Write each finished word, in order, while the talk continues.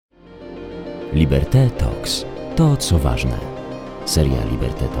Liberte Talks. To, co ważne. Seria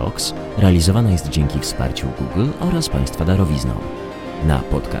Liberte Talks realizowana jest dzięki wsparciu Google oraz Państwa darowizną. Na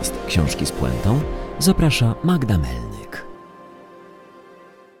podcast Książki z puentą zaprasza Magda Melnyk.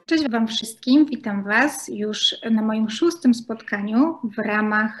 Cześć Wam wszystkim, witam Was już na moim 6. spotkaniu w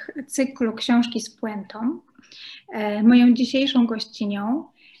ramach cyklu Książki z puentą. Moją dzisiejszą gościnią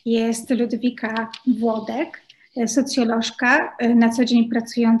jest Ludwika Włodek, socjolożka, na co dzień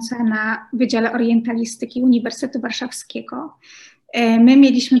pracująca na Wydziale Orientalistyki Uniwersytetu Warszawskiego. My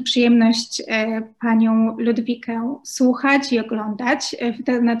mieliśmy przyjemność panią Ludwikę słuchać i oglądać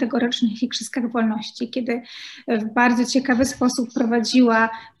na tegorocznych Igrzyskach Wolności, kiedy w bardzo ciekawy sposób prowadziła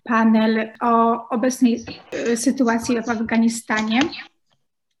panel o obecnej sytuacji w Afganistanie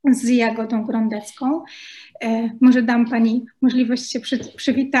z Jagodą Grądecką. Może dam pani możliwość się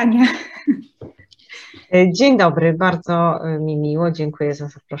przywitania. Dzień dobry, bardzo mi miło, dziękuję za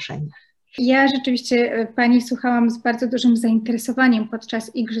zaproszenie. Ja rzeczywiście pani słuchałam z bardzo dużym zainteresowaniem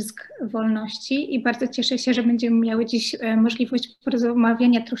podczas Igrzysk Wolności i bardzo cieszę się, że będziemy miały dziś możliwość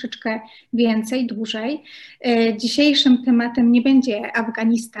porozmawiania troszeczkę więcej, dłużej. Dzisiejszym tematem nie będzie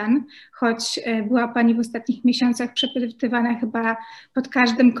Afganistan, choć była pani w ostatnich miesiącach przepytywana chyba pod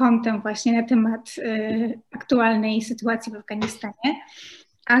każdym kątem właśnie na temat aktualnej sytuacji w Afganistanie.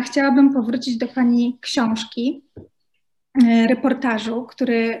 A chciałabym powrócić do pani książki, reportażu,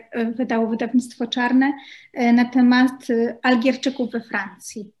 który wydało wydawnictwo Czarne na temat Algierczyków we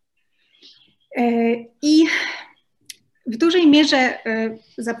Francji. I w dużej mierze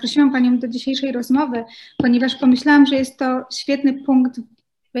zaprosiłam panią do dzisiejszej rozmowy, ponieważ pomyślałam, że jest to świetny punkt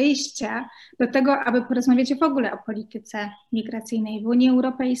wyjścia do tego, aby porozmawiać w ogóle o polityce migracyjnej w Unii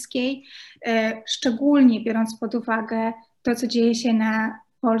Europejskiej, szczególnie biorąc pod uwagę to, co dzieje się na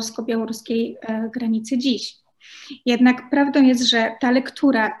polsko-białoruskiej granicy dziś. Jednak prawdą jest, że ta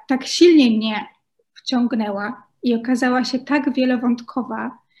lektura tak silnie mnie wciągnęła i okazała się tak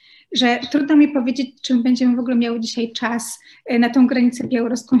wielowątkowa, że trudno mi powiedzieć, czy będziemy w ogóle miały dzisiaj czas na tą granicę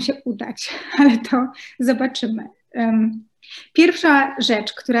białoruską się udać, ale to zobaczymy. Pierwsza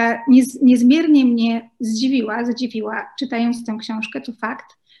rzecz, która niezmiernie mnie zadziwiła, czytając tę książkę, to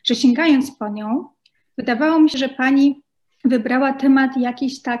fakt, że sięgając po nią, wydawało mi się, że pani wybrała temat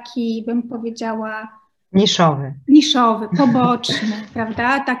jakiś taki, bym powiedziała, niszowy, poboczny,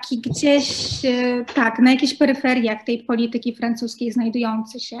 prawda? Taki gdzieś, tak, na jakichś peryferiach tej polityki francuskiej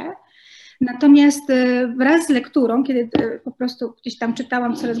znajdujący się. Natomiast wraz z lekturą, kiedy po prostu gdzieś tam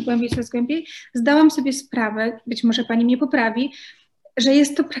czytałam coraz głębiej, zdałam sobie sprawę, być może pani mnie poprawi, że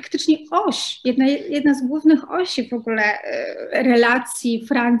jest to praktycznie oś, jedna z głównych osi w ogóle relacji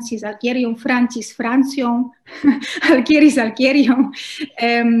Francji z Algierią, Francji z Francją, Algierii z Algierią.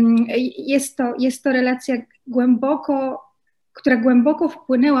 Jest to relacja która głęboko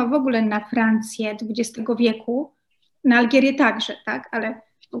wpłynęła w ogóle na Francję XX wieku, na Algierię także, tak, ale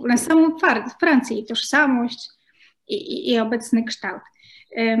w ogóle na samą Francję i tożsamość i obecny kształt.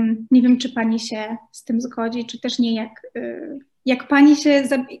 Nie wiem, czy pani się z tym zgodzi, czy też nie, jak pani się,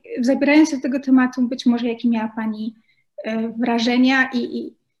 zabierając się do tego tematu, być może jakie miała pani wrażenia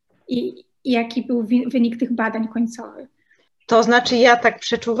i jaki był wynik tych badań końcowych? To znaczy ja tak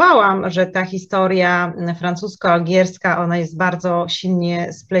przeczuwałam, że ta historia francusko-algierska, ona jest bardzo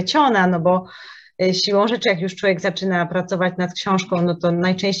silnie spleciona, no bo siłą rzeczy, jak już człowiek zaczyna pracować nad książką, no to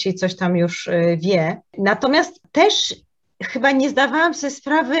najczęściej coś tam już wie. Natomiast też chyba nie zdawałam sobie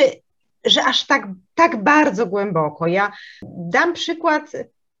sprawy, że aż tak bardzo głęboko. Ja dam przykład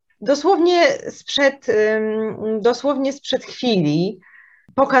dosłownie sprzed chwili,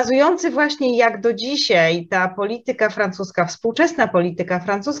 pokazujący właśnie, jak do dzisiaj ta polityka francuska, współczesna polityka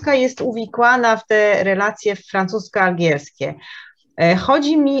francuska jest uwikłana w te relacje francusko-algierskie.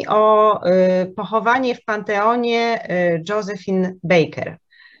 Chodzi mi o pochowanie w Panteonie Josephine Baker.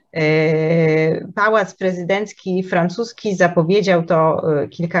 Pałac prezydencki francuski zapowiedział to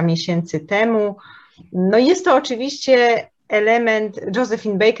kilka miesięcy temu. No jest to oczywiście element,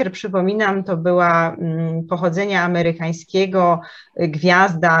 Josephine Baker, przypominam, to była pochodzenia amerykańskiego,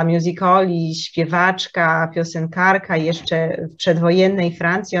 gwiazda musicali, śpiewaczka, piosenkarka. Jeszcze w przedwojennej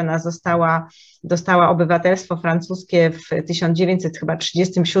Francji ona dostała obywatelstwo francuskie w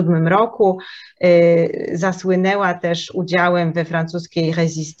 1937 roku. Zasłynęła też udziałem we francuskiej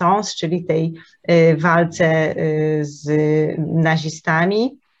résistance, czyli tej walce z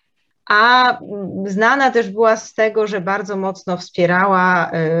nazistami. A znana też była z tego, że bardzo mocno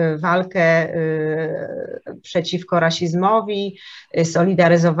wspierała walkę przeciwko rasizmowi,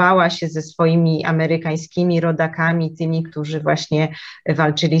 solidaryzowała się ze swoimi amerykańskimi rodakami, tymi, którzy właśnie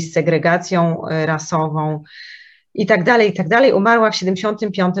walczyli z segregacją rasową. i tak dalej, i tak dalej. Umarła w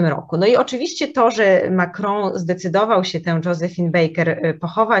 1975 roku. No i oczywiście to, że Macron zdecydował się tę Josephine Baker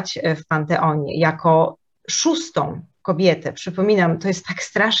pochować w Panteonie jako 6. kobietę, przypominam, to jest tak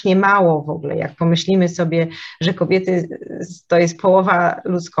strasznie mało w ogóle, jak pomyślimy sobie, że kobiety to jest połowa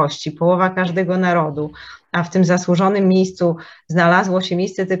ludzkości, połowa każdego narodu, a w tym zasłużonym miejscu znalazło się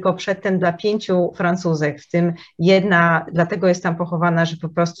miejsce tylko przedtem dla 5 Francuzek, w tym jedna, dlatego jest tam pochowana, że po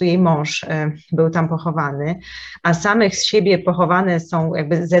prostu jej mąż był tam pochowany, a samych z siebie pochowane są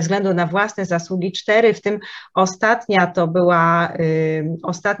jakby ze względu na własne zasługi 4, w tym ostatnia to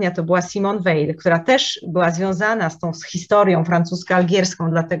była Simone Weil, która też była związana z historią francusko-algierską,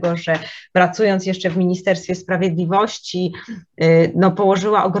 dlatego że pracując jeszcze w Ministerstwie Sprawiedliwości, no,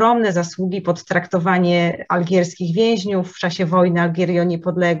 położyła ogromne zasługi pod traktowanie algierskich więźniów w czasie wojny Algierii o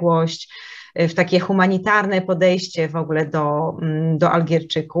niepodległość, w takie humanitarne podejście w ogóle do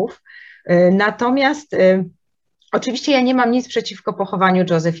Algierczyków. Natomiast oczywiście ja nie mam nic przeciwko pochowaniu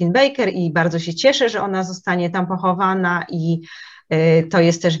Josephine Baker i bardzo się cieszę, że ona zostanie tam pochowana i to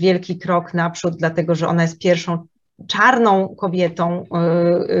jest też wielki krok naprzód, dlatego że ona jest pierwszą czarną kobietą,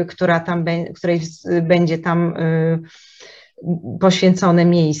 której będzie tam poświęcone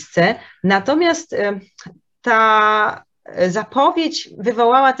miejsce. Natomiast ta zapowiedź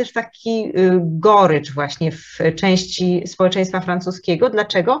wywołała też taki gorycz właśnie w części społeczeństwa francuskiego.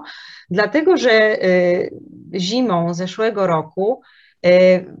 Dlaczego? Dlatego, że zimą zeszłego roku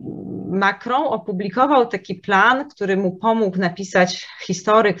Macron opublikował taki plan, który mu pomógł napisać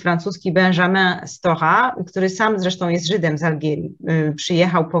historyk francuski Benjamin Stora, który sam zresztą jest Żydem z Algierii.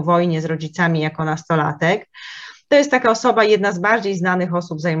 Przyjechał po wojnie z rodzicami jako nastolatek. To jest taka osoba, jedna z bardziej znanych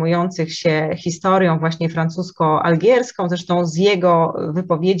osób zajmujących się historią właśnie francusko-algierską. Zresztą z jego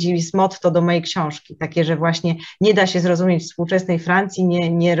wypowiedzi jest motto do mojej książki, takie, że właśnie nie da się zrozumieć współczesnej Francji,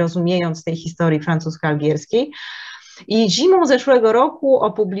 nie rozumiejąc tej historii francusko-algierskiej. I zimą zeszłego roku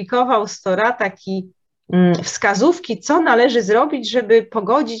opublikował Stora taki wskazówki, co należy zrobić, żeby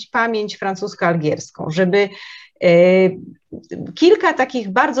pogodzić pamięć francusko-algierską, żeby kilka takich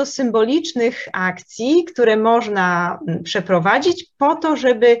bardzo symbolicznych akcji, które można przeprowadzić po to,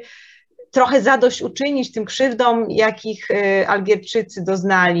 żeby trochę zadośćuczynić tym krzywdom, jakich Algierczycy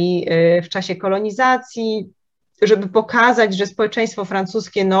doznali w czasie kolonizacji, żeby pokazać, że społeczeństwo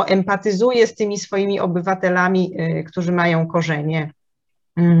francuskie empatyzuje z tymi swoimi obywatelami, którzy mają korzenie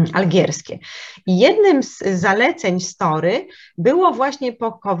algierskie. I jednym z zaleceń Story było właśnie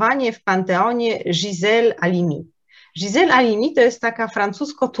pochowanie w Panteonie Gisèle Halimi. Gisèle Halimi to jest taka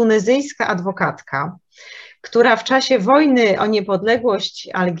francusko-tunezyjska adwokatka, która w czasie wojny o niepodległość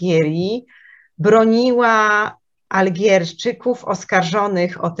Algierii broniła Algierczyków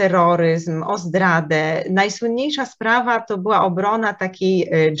oskarżonych o terroryzm, o zdradę. Najsłynniejsza sprawa to była obrona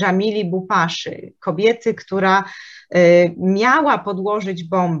takiej Dżamili Bupaszy, kobiety, która miała podłożyć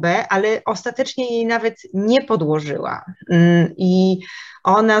bombę, ale ostatecznie jej nawet nie podłożyła. I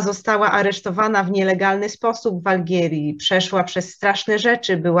ona została aresztowana w nielegalny sposób w Algierii, przeszła przez straszne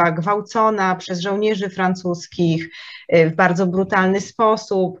rzeczy, była gwałcona przez żołnierzy francuskich w bardzo brutalny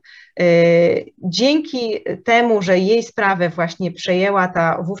sposób. Dzięki temu, że jej sprawę właśnie przejęła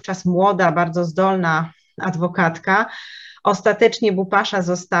ta wówczas młoda, bardzo zdolna adwokatka, ostatecznie Bupasza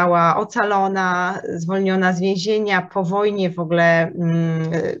została ocalona, zwolniona z więzienia. Po wojnie w ogóle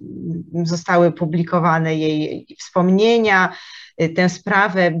zostały publikowane jej wspomnienia. Tę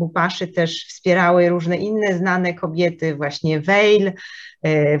sprawę Bupaszy też wspierały różne inne znane kobiety, właśnie Weil,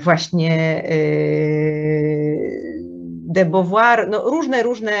 właśnie de Beauvoir,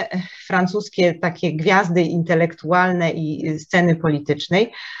 różne francuskie takie gwiazdy intelektualne i sceny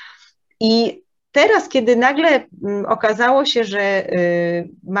politycznej. I teraz, kiedy nagle okazało się, że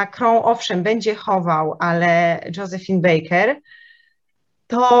Macron owszem będzie chował, ale Josephine Baker,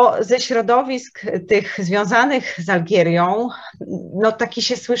 to ze środowisk tych związanych z Algierią, taki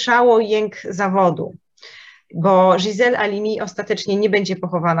się słyszało jęk zawodu, bo Gisèle Halimi ostatecznie nie będzie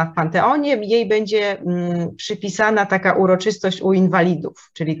pochowana w Panteonie, jej będzie przypisana taka uroczystość u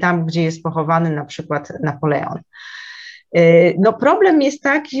inwalidów, czyli tam, gdzie jest pochowany na przykład Napoleon. Problem jest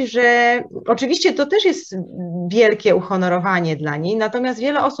taki, że oczywiście to też jest wielkie uhonorowanie dla niej, natomiast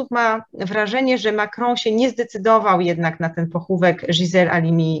wiele osób ma wrażenie, że Macron się nie zdecydował jednak na ten pochówek Gisèle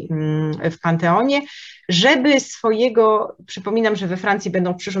Halimi w Panteonie, żeby swojego, przypominam, że we Francji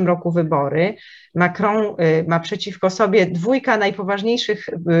będą w przyszłym roku wybory, Macron ma przeciwko sobie 2 najpoważniejszych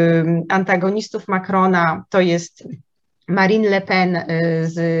antagonistów Macrona, to jest Marine Le Pen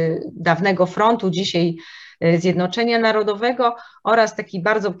z dawnego frontu, dzisiaj Zjednoczenia Narodowego oraz taki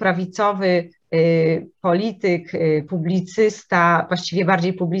bardzo prawicowy polityk, publicysta, właściwie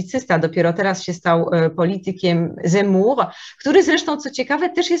bardziej publicysta, dopiero teraz się stał politykiem Zemmour, który zresztą, co ciekawe,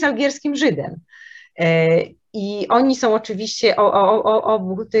 też jest algierskim Żydem. I oni są oczywiście,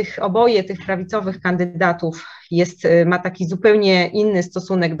 oboje tych prawicowych kandydatów ma taki zupełnie inny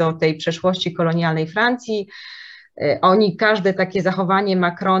stosunek do tej przeszłości kolonialnej Francji. Oni każde takie zachowanie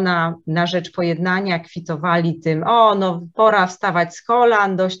Macrona na rzecz pojednania kwitowali tym, no pora wstawać z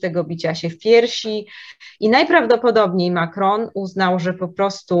kolan, dość tego bicia się w piersi. I najprawdopodobniej Macron uznał, że po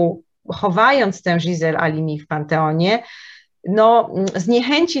prostu chowając tę Giselle Halimi w Panteonie,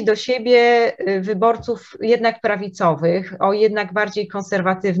 zniechęci do siebie wyborców jednak prawicowych, o jednak bardziej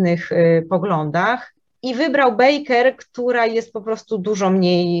konserwatywnych poglądach i wybrał Baker, która jest po prostu dużo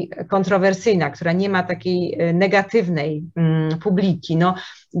mniej kontrowersyjna, która nie ma takiej negatywnej publiki.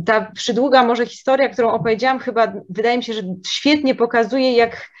 Ta przydługa może historia, którą opowiedziałam, chyba wydaje mi się, że świetnie pokazuje,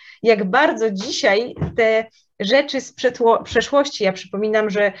 jak bardzo dzisiaj te rzeczy z przeszłości. Ja przypominam,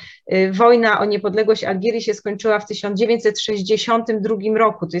 że wojna o niepodległość Algierii się skończyła w 1962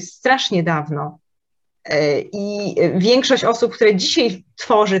 roku, to jest strasznie dawno. I większość osób, które dzisiaj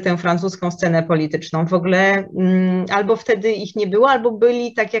tworzy tę francuską scenę polityczną, w ogóle albo wtedy ich nie było, albo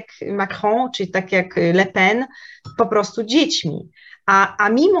byli tak jak Macron, czy tak jak Le Pen, po prostu dziećmi. A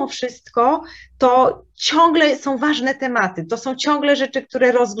mimo wszystko to ciągle są ważne tematy, to są ciągle rzeczy,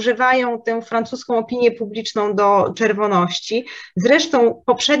 które rozgrzewają tę francuską opinię publiczną do czerwoności. Zresztą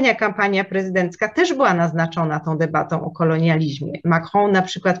poprzednia kampania prezydencka też była naznaczona tą debatą o kolonializmie. Macron na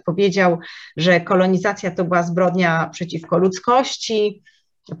przykład powiedział, że kolonizacja to była zbrodnia przeciwko ludzkości.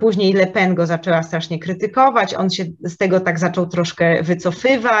 Później Le Pen go zaczęła strasznie krytykować, on się z tego tak zaczął troszkę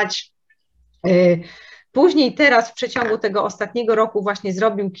wycofywać. Później teraz w przeciągu tego ostatniego roku właśnie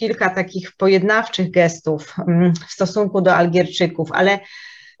zrobił kilka takich pojednawczych gestów w stosunku do Algierczyków, ale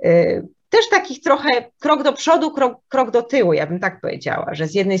też takich trochę krok do przodu, krok do tyłu, ja bym tak powiedziała, że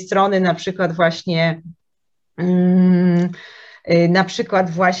z jednej strony na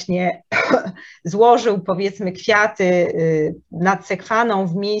przykład właśnie złożył powiedzmy kwiaty nad Sekwaną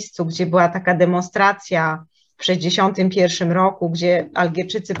w miejscu, gdzie była taka demonstracja w 1961 roku, gdzie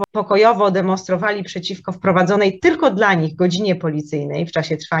Algierczycy pokojowo demonstrowali przeciwko wprowadzonej tylko dla nich godzinie policyjnej w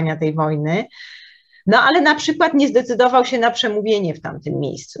czasie trwania tej wojny, ale na przykład nie zdecydował się na przemówienie w tamtym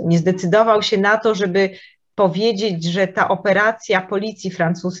miejscu, nie zdecydował się na to, żeby powiedzieć, że ta operacja policji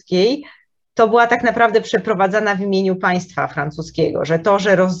francuskiej to była tak naprawdę przeprowadzana w imieniu państwa francuskiego, że to,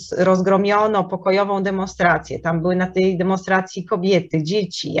 że rozgromiono pokojową demonstrację, tam były na tej demonstracji kobiety,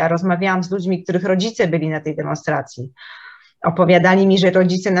 dzieci. Ja rozmawiałam z ludźmi, których rodzice byli na tej demonstracji. Opowiadali mi, że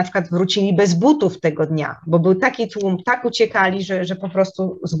rodzice na przykład wrócili bez butów tego dnia, bo był taki tłum, tak uciekali, że po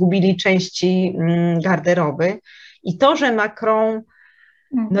prostu zgubili części garderoby. I to, że Macron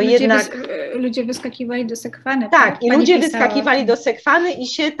ludzie wyskakiwali do Sekwany. Tak, i ludzie wyskakiwali do Sekwany i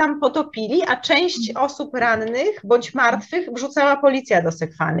się tam potopili, a część osób rannych bądź martwych wrzucała policja do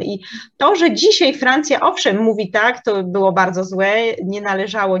Sekwany. I to, że dzisiaj Francja owszem mówi tak, to było bardzo złe, nie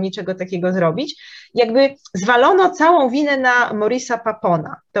należało niczego takiego zrobić, jakby zwalono całą winę na Maurice'a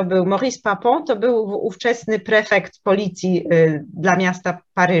Papona. Maurice Papon to był ówczesny prefekt policji dla miasta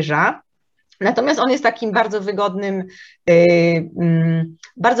Paryża. Natomiast on jest takim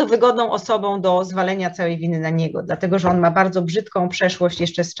bardzo wygodną osobą do zwalenia całej winy na niego, dlatego że on ma bardzo brzydką przeszłość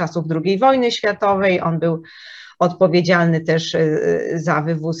jeszcze z czasów II wojny światowej, on był odpowiedzialny też za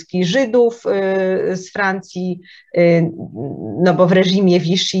wywózki Żydów z Francji, bo w reżimie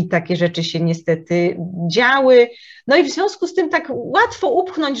Vichy takie rzeczy się niestety działy. I w związku z tym tak łatwo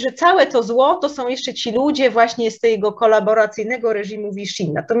upchnąć, że całe to zło to są jeszcze ci ludzie właśnie z tego kolaboracyjnego reżimu Vichy.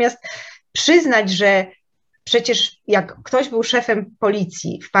 Natomiast przyznać, że przecież jak ktoś był szefem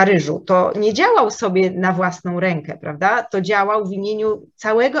policji w Paryżu, to nie działał sobie na własną rękę, prawda? To działał w imieniu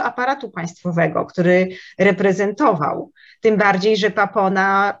całego aparatu państwowego, który reprezentował. Tym bardziej, że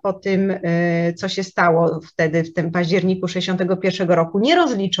Papona po tym, co się stało wtedy w tym październiku 1961 roku, nie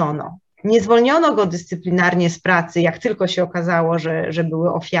rozliczono. Nie zwolniono go dyscyplinarnie z pracy, jak tylko się okazało, że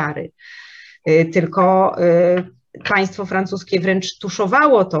były ofiary. Tylko państwo francuskie wręcz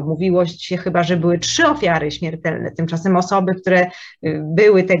tuszowało to, mówiło się chyba, że były 3 ofiary śmiertelne. Tymczasem osoby, które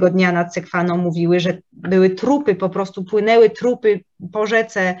były tego dnia nad Sekwaną, mówiły, że były trupy, po prostu płynęły trupy po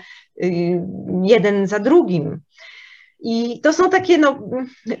rzece jeden za drugim. I to są takie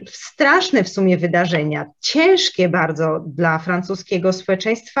straszne w sumie wydarzenia, ciężkie bardzo dla francuskiego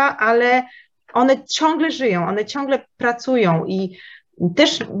społeczeństwa, ale one ciągle żyją, one ciągle pracują i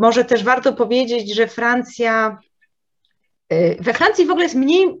może też warto powiedzieć, że we Francji w ogóle jest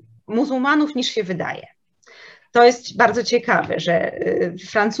mniej muzułmanów niż się wydaje. to jest bardzo ciekawe, że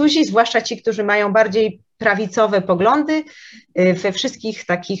Francuzi, zwłaszcza ci, którzy mają bardziej prawicowe poglądy, we wszystkich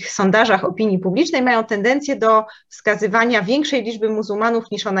takich sondażach opinii publicznej mają tendencję do wskazywania większej liczby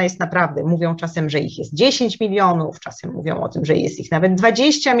muzułmanów niż ona jest naprawdę. Mówią czasem, że ich jest 10 milionów, czasem mówią o tym, że jest ich nawet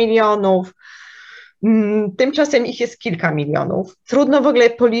 20 milionów. Tymczasem ich jest kilka milionów. Trudno w ogóle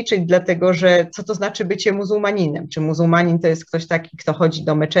policzyć, dlatego że co to znaczy bycie muzułmaninem? Czy muzułmanin to jest ktoś taki, kto chodzi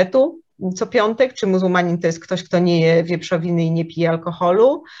do meczetu co piątek? Czy muzułmanin to jest ktoś, kto nie je wieprzowiny i nie pije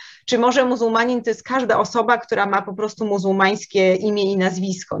alkoholu? Czy może muzułmanin to jest każda osoba, która ma po prostu muzułmańskie imię i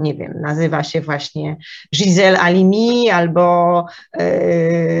nazwisko? Nie wiem, nazywa się właśnie Giselle Halimi albo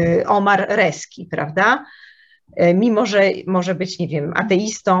Omar Reski, prawda? Mimo że może być, nie wiem,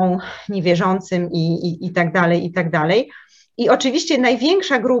 ateistą, niewierzącym i tak dalej, i tak dalej. I oczywiście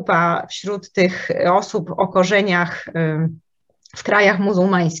największa grupa wśród tych osób o korzeniach w krajach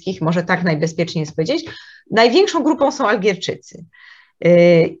muzułmańskich, może tak najbezpieczniej jest powiedzieć, największą grupą są Algierczycy.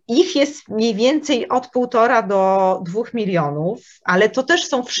 Ich jest mniej więcej od 1,5 do 2 milionów, ale to też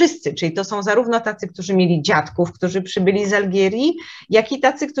są wszyscy, czyli to są zarówno tacy, którzy mieli dziadków, którzy przybyli z Algierii, jak i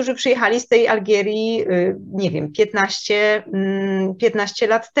tacy, którzy przyjechali z tej Algierii, nie wiem, 15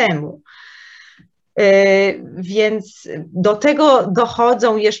 lat temu. Więc do tego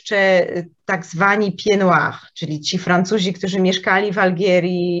dochodzą jeszcze tak zwani pieds noirs, czyli ci Francuzi, którzy mieszkali w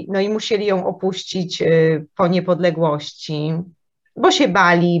Algierii, no i musieli ją opuścić po niepodległości,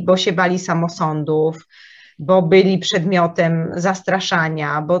 bo się bali samosądów, bo byli przedmiotem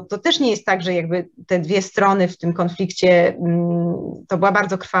zastraszania, bo to też nie jest tak, że jakby te dwie strony w tym konflikcie, to była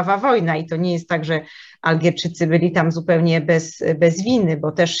bardzo krwawa wojna i to nie jest tak, że Algierczycy byli tam zupełnie bez winy,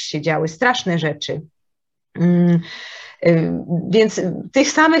 bo też się działy straszne rzeczy. Więc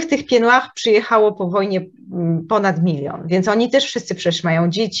tych pieds noirs przyjechało po wojnie ponad 1 milion, więc oni też wszyscy przecież mają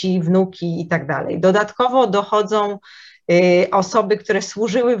dzieci, wnuki i tak dalej. Dodatkowo dochodzą osoby, które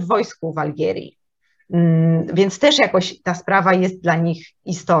służyły w wojsku w Algierii, więc też jakoś ta sprawa jest dla nich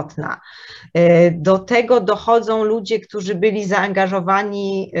istotna. Do tego dochodzą ludzie, którzy byli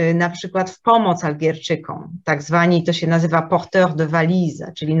zaangażowani na przykład w pomoc Algierczykom, tak zwani, to się nazywa porteurs de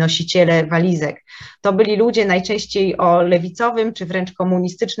valise, czyli nosiciele walizek. To byli ludzie najczęściej o lewicowym czy wręcz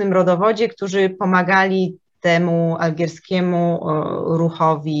komunistycznym rodowodzie, którzy pomagali temu algierskiemu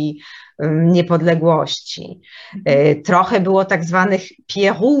ruchowi niepodległości. Trochę było tak zwanych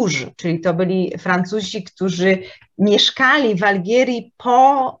pieds rouges, czyli to byli Francuzi, którzy mieszkali w Algierii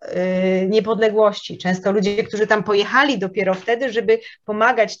po niepodległości. Często ludzie, którzy tam pojechali dopiero wtedy, żeby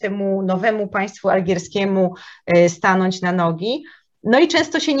pomagać temu nowemu państwu algierskiemu stanąć na nogi. No i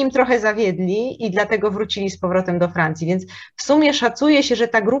często się nim trochę zawiedli i dlatego wrócili z powrotem do Francji. Więc w sumie szacuje się, że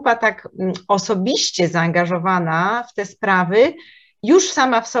ta grupa tak osobiście zaangażowana w te sprawy już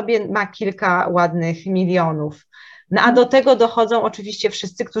sama w sobie ma kilka ładnych milionów. No a do tego dochodzą oczywiście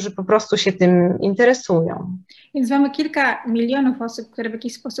wszyscy, którzy po prostu się tym interesują. Więc mamy kilka milionów osób, które w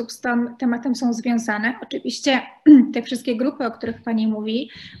jakiś sposób z tym tematem są związane. Oczywiście te wszystkie grupy, o których Pani mówi,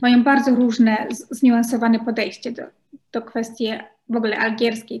 mają bardzo różne, zniuansowane podejście do kwestii w ogóle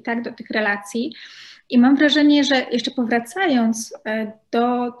algierskiej, tak, do tych relacji. I mam wrażenie, że jeszcze powracając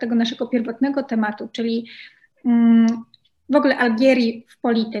do tego naszego pierwotnego tematu, czyli w ogóle Algierii w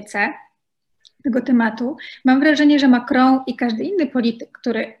polityce, tego tematu, mam wrażenie, że Macron i każdy inny polityk,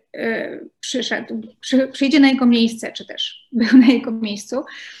 który przyjdzie na jego miejsce, czy też był na jego miejscu,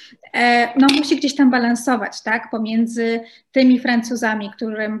 no musi gdzieś tam balansować, tak, pomiędzy tymi Francuzami,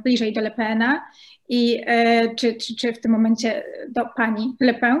 którym bliżej do Le Pena, czy w tym momencie do pani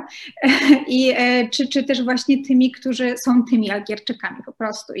Le Pen, czy też właśnie tymi, którzy są tymi Algierczykami po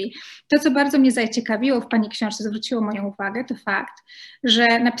prostu. I to, co bardzo mnie zaciekawiło w Pani książce, zwróciło moją uwagę, to fakt,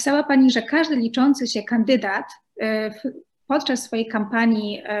 że napisała Pani, że każdy liczący się kandydat podczas swojej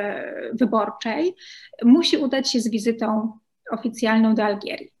kampanii wyborczej musi udać się z wizytą oficjalną do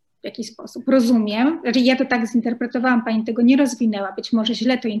Algierii. W jaki sposób? Rozumiem, że ja to tak zinterpretowałam, Pani tego nie rozwinęła, być może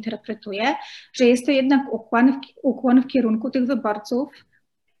źle to interpretuję, że jest to jednak ukłon w kierunku tych wyborców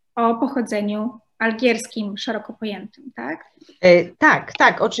o pochodzeniu algierskim, szeroko pojętym, tak?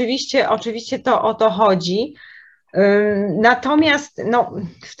 Tak, oczywiście to o to chodzi. Natomiast no,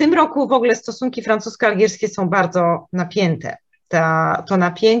 w tym roku w ogóle stosunki francusko-algierskie są bardzo napięte. To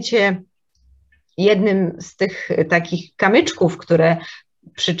napięcie, jednym z tych takich kamyczków, które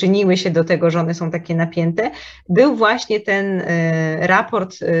przyczyniły się do tego, że one są takie napięte, był właśnie ten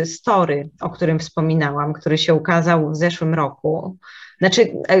raport Story, o którym wspominałam, który się ukazał w zeszłym roku. Znaczy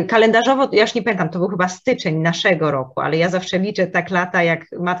kalendarzowo, ja już nie pamiętam, to był chyba styczeń naszego roku, ale ja zawsze liczę tak lata jak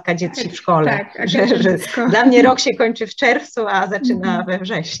matka dzieci w szkole, tak, że dla mnie rok się kończy w czerwcu, a zaczyna we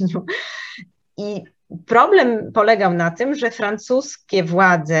wrześniu. I Problem polegał na tym, że francuskie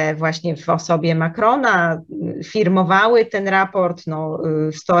władze właśnie w osobie Macrona firmowały ten raport, no,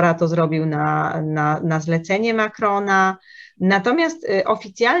 Stora to zrobił na zlecenie Macrona, natomiast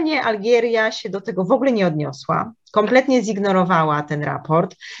oficjalnie Algieria się do tego w ogóle nie odniosła, kompletnie zignorowała ten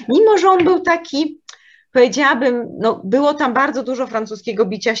raport, mimo że on był taki, powiedziałabym, no było tam bardzo dużo francuskiego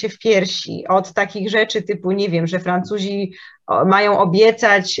bicia się w piersi, od takich rzeczy typu, nie wiem, że Francuzi mają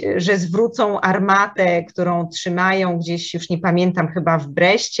obiecać, że zwrócą armatę, którą trzymają gdzieś, już nie pamiętam, chyba w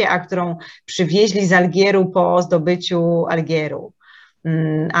Breście, a którą przywieźli z Algieru po zdobyciu Algieru.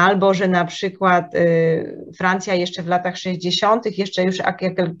 Albo, że na przykład Francja jeszcze w latach 60., jeszcze już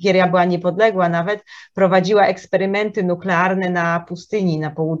jak Algieria była niepodległa nawet, prowadziła eksperymenty nuklearne na pustyni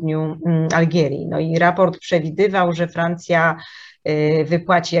na południu Algierii. No i raport przewidywał, że Francja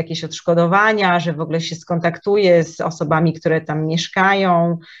wypłaci jakieś odszkodowania, że w ogóle się skontaktuje z osobami, które tam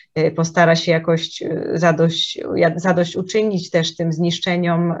mieszkają, postara się jakoś zadośćuczynić też tym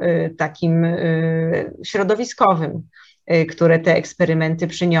zniszczeniom takim środowiskowym, które te eksperymenty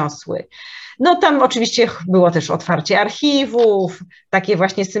przyniosły. No tam oczywiście było też otwarcie archiwów, takie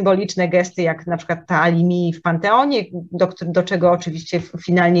właśnie symboliczne gesty, jak na przykład ta Alimi w Panteonie, do czego oczywiście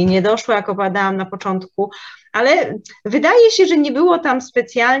finalnie nie doszło, jak opowiadałam na początku, ale wydaje się, że nie było tam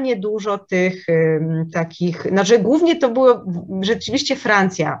specjalnie dużo tych takich, znaczy głównie to było rzeczywiście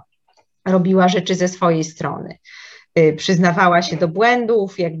Francja robiła rzeczy ze swojej strony. Przyznawała się do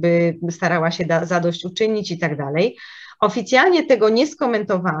błędów, jakby starała się zadośćuczynić i tak dalej. Oficjalnie tego nie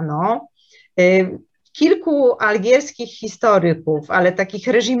skomentowano. Kilku algierskich historyków, ale takich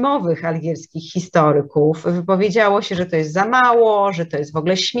reżimowych algierskich historyków wypowiedziało się, że to jest za mało, że to jest w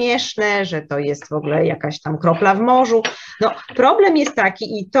ogóle śmieszne, że to jest w ogóle jakaś tam kropla w morzu. No, problem jest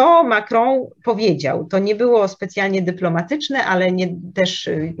taki i to Macron powiedział, to nie było specjalnie dyplomatyczne, ale też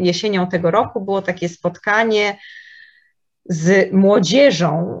jesienią tego roku było takie spotkanie z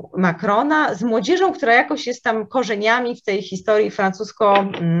młodzieżą Macrona, z młodzieżą, która jakoś jest tam korzeniami w tej historii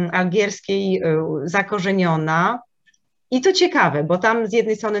francusko-algierskiej zakorzeniona. I to ciekawe, bo tam z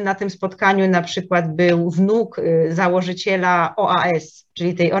jednej strony na tym spotkaniu na przykład był wnuk założyciela OAS,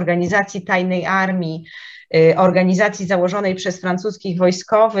 czyli tej organizacji tajnej armii, organizacji założonej przez francuskich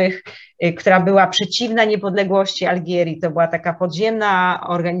wojskowych, która była przeciwna niepodległości Algierii. To była taka podziemna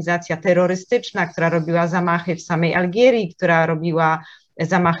organizacja terrorystyczna, która robiła zamachy w samej Algierii, która robiła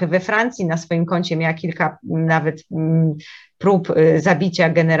zamachy we Francji. Na swoim koncie miała kilka nawet prób zabicia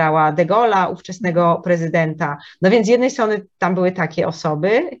generała de Gaulle'a, ówczesnego prezydenta. No więc z jednej strony tam były takie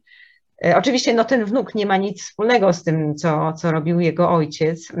osoby. Oczywiście no, ten wnuk nie ma nic wspólnego z tym, co robił jego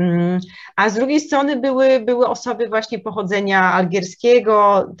ojciec, a z drugiej strony były osoby właśnie pochodzenia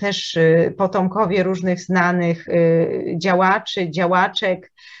algierskiego, też potomkowie różnych znanych działaczy,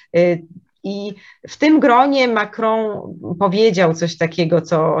 działaczek. I w tym gronie Macron powiedział coś takiego,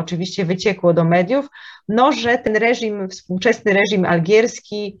 co oczywiście wyciekło do mediów, no, że ten reżim, współczesny reżim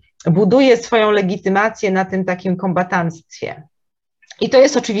algierski buduje swoją legitymację na tym takim kombatanstwie. I to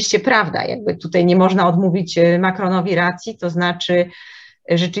jest oczywiście prawda, jakby tutaj nie można odmówić Macronowi racji, to znaczy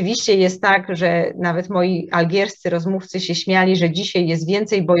rzeczywiście jest tak, że nawet moi algierscy rozmówcy się śmiali, że dzisiaj jest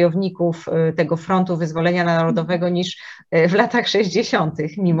więcej bojowników tego Frontu Wyzwolenia Narodowego niż w latach 60.,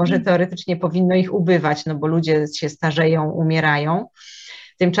 mimo że teoretycznie powinno ich ubywać, no bo ludzie się starzeją, umierają.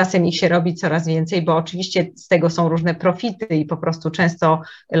 Tymczasem ich się robi coraz więcej, bo oczywiście z tego są różne profity i po prostu często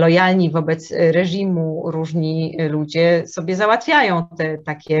lojalni wobec reżimu różni ludzie sobie załatwiają te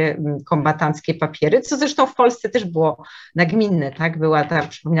takie kombatanckie papiery, co zresztą w Polsce też było nagminne, tak? Była ta,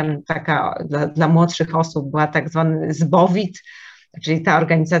 przypominam, taka dla młodszych osób, była tak zwany zbowit, czyli ta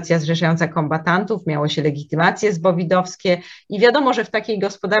organizacja zrzeszająca kombatantów, miało się legitymacje zbowidowskie i wiadomo, że w takiej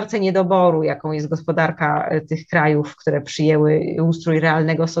gospodarce niedoboru, jaką jest gospodarka tych krajów, które przyjęły ustrój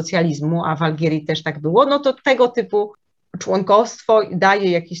realnego socjalizmu, a w Algierii też tak było, no to tego typu członkostwo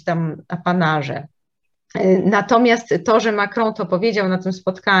daje jakieś tam apanaże. Natomiast to, że Macron to powiedział na tym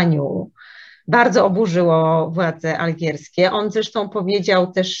spotkaniu, bardzo oburzyło władze algierskie. On zresztą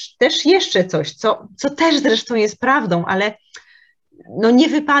powiedział też jeszcze coś, co też zresztą jest prawdą, ale no nie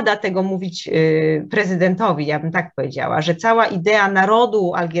wypada tego mówić prezydentowi, ja bym tak powiedziała, że cała idea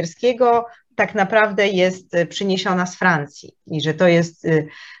narodu algierskiego tak naprawdę jest przyniesiona z Francji i że to jest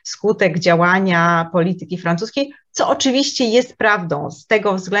skutek działania polityki francuskiej, co oczywiście jest prawdą z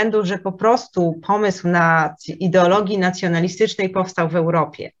tego względu, że po prostu pomysł na ideologii nacjonalistycznej powstał w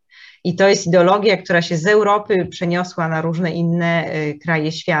Europie. I to jest ideologia, która się z Europy przeniosła na różne inne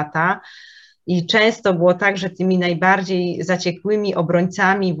kraje świata. I często było tak, że tymi najbardziej zaciekłymi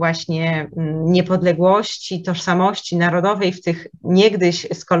obrońcami właśnie niepodległości, tożsamości narodowej w tych niegdyś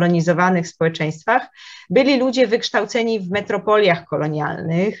skolonizowanych społeczeństwach byli ludzie wykształceni w metropoliach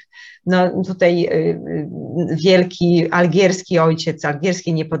kolonialnych. No tutaj wielki algierski ojciec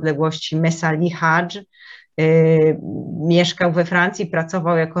algierskiej niepodległości Messali Hadż mieszkał we Francji,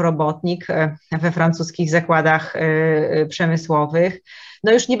 pracował jako robotnik we francuskich zakładach przemysłowych.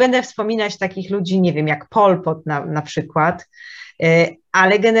 No już nie będę wspominać takich ludzi, nie wiem, jak Pol Pot na przykład,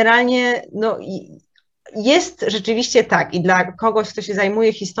 ale generalnie no, jest rzeczywiście tak i dla kogoś, kto się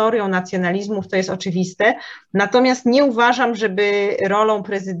zajmuje historią nacjonalizmów, to jest oczywiste, natomiast nie uważam, żeby rolą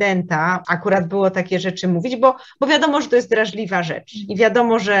prezydenta akurat było takie rzeczy mówić, bo wiadomo, że to jest drażliwa rzecz i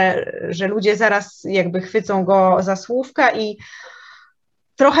wiadomo, że ludzie zaraz jakby chwycą go za słówka i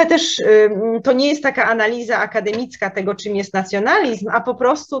trochę też to nie jest taka analiza akademicka tego, czym jest nacjonalizm, a po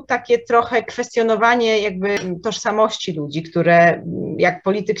prostu takie trochę kwestionowanie jakby tożsamości ludzi, które jak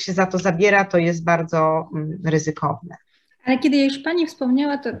polityk się za to zabiera, to jest bardzo ryzykowne. Ale kiedy już Pani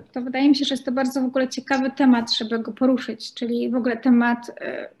wspomniała, to wydaje mi się, że jest to bardzo w ogóle ciekawy temat, żeby go poruszyć, czyli w ogóle temat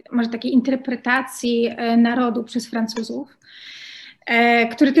może takiej interpretacji narodu przez Francuzów,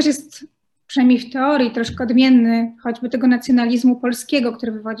 który też jest przynajmniej w teorii troszkę odmienny choćby tego nacjonalizmu polskiego,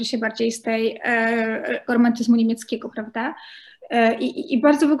 który wywodzi się bardziej z tej romantyzmu niemieckiego, prawda? I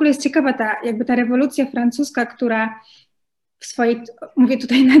bardzo w ogóle jest ciekawa ta rewolucja francuska, która w swojej, mówię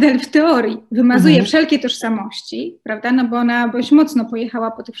tutaj nadal w teorii, wymazuje wszelkie tożsamości, prawda? No bo ona dość mocno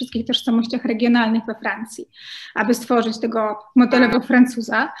pojechała po tych wszystkich tożsamościach regionalnych we Francji, aby stworzyć tego modelowego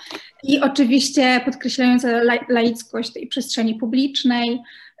Francuza i oczywiście podkreślając laickość tej przestrzeni publicznej,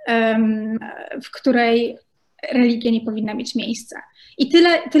 w której religia nie powinna mieć miejsca. I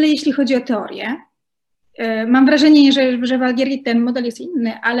tyle jeśli chodzi o teorię. Mam wrażenie, że w Algierii ten model jest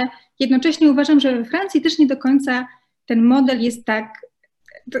inny, ale jednocześnie uważam, że we Francji też nie do końca ten model jest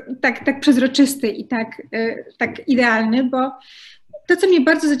tak przezroczysty i tak idealny, bo to, co mnie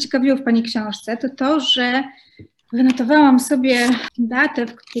bardzo zaciekawiło w Pani książce, to, że wynotowałam sobie datę,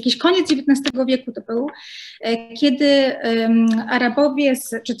 jakiś koniec XIX wieku to był, kiedy Arabowie,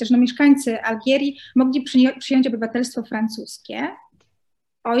 czy też mieszkańcy Algierii mogli przyjąć obywatelstwo francuskie,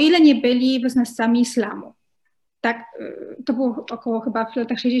 o ile nie byli wyznawcami islamu. Tak, to było około chyba w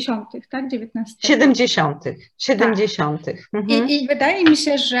latach 60., tak? 19. 70. Tak. I wydaje mi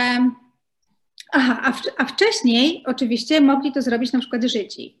się, że... A wcześniej oczywiście mogli to zrobić na przykład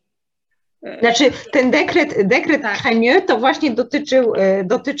Żydzi. Znaczy ten dekret tak. Crémieux to właśnie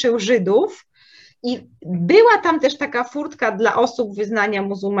dotyczył Żydów i była tam też taka furtka dla osób wyznania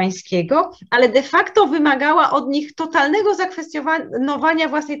muzułmańskiego, ale de facto wymagała od nich totalnego zakwestionowania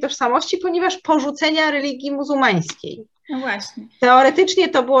własnej tożsamości, ponieważ porzucenia religii muzułmańskiej. No właśnie. Teoretycznie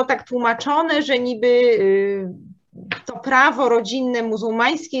to było tak tłumaczone, że niby to prawo rodzinne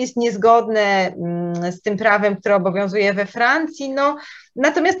muzułmańskie jest niezgodne z tym prawem, które obowiązuje we Francji,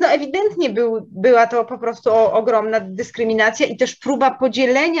 natomiast ewidentnie była to po prostu ogromna dyskryminacja i też próba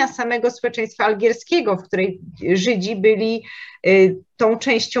podzielenia samego społeczeństwa algierskiego, w której Żydzi byli tą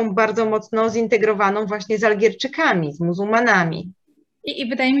częścią bardzo mocno zintegrowaną właśnie z Algierczykami, z muzułmanami. I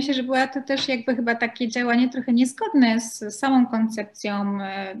wydaje mi się, że była to też jakby chyba takie działanie trochę niezgodne z samą koncepcją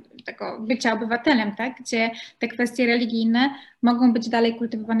tego bycia obywatelem, tak? Gdzie te kwestie religijne mogą być dalej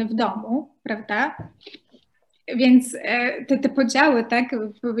kultywowane w domu, prawda? Więc te podziały, tak,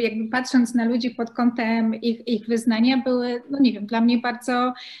 jakby patrząc na ludzi pod kątem ich wyznania były, no nie wiem, dla mnie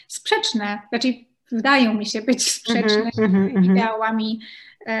bardzo sprzeczne, raczej wydają mi się być sprzeczne z ideałami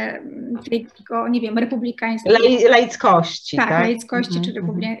tego, nie wiem, republikańskiej... Laickości, tak? Laickości czy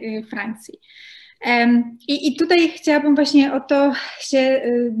Francji. I tutaj chciałabym właśnie o to się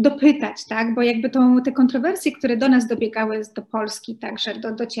dopytać, tak? Bo jakby te kontrowersje, które do nas dobiegały, do Polski także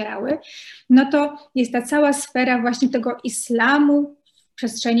docierały, no to jest ta cała sfera właśnie tego islamu w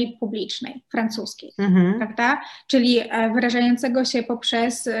przestrzeni publicznej, francuskiej, prawda? Czyli wyrażającego się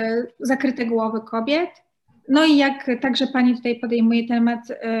poprzez zakryte głowy kobiet, no i jak także Pani tutaj podejmuje temat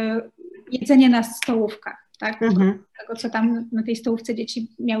jedzenia na stołówkach, tak? Tego, co tam na tej stołówce dzieci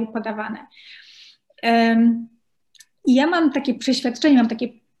miały podawane. I ja mam takie przeświadczenie, mam takie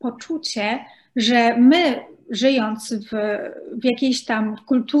poczucie, że my, żyjąc w jakiejś tam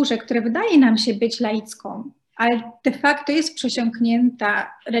kulturze, która wydaje nam się być laicką, ale de facto jest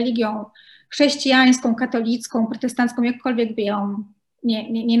przesiąknięta religią chrześcijańską, katolicką, protestancką, jakkolwiek by ją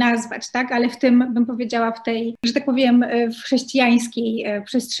nie nazwać, tak? Ale w tym, bym powiedziała, w tej, że tak powiem, w chrześcijańskiej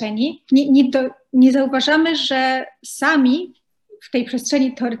przestrzeni, nie zauważamy, że sami w tej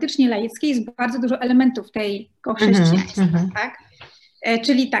przestrzeni teoretycznie laickiej jest bardzo dużo elementów tego chrześcijaństwa, tak?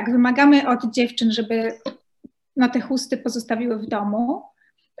 Czyli tak, wymagamy od dziewczyn, żeby te chusty pozostawiły w domu,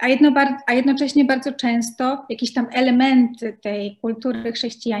 a jednocześnie bardzo często jakieś tam elementy tej kultury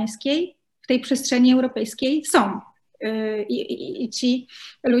chrześcijańskiej w tej przestrzeni europejskiej są. I ci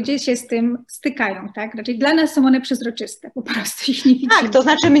ludzie się z tym stykają, tak? Raczej dla nas są one przezroczyste, po prostu ich nie widzimy. Tak, to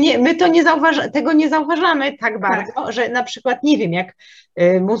znaczy my tego nie zauważamy tak bardzo, że na przykład, nie wiem, jak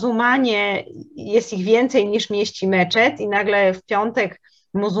muzułmanie, jest ich więcej niż mieści meczet i nagle w piątek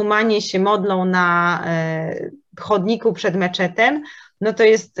muzułmanie się modlą na chodniku przed meczetem, no to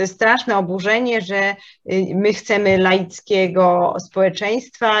jest straszne oburzenie, że my chcemy laickiego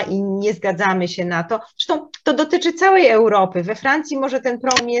społeczeństwa i nie zgadzamy się na to. Zresztą to dotyczy całej Europy. We Francji może ten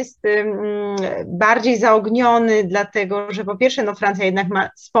problem jest bardziej zaogniony, dlatego że po pierwsze Francja jednak ma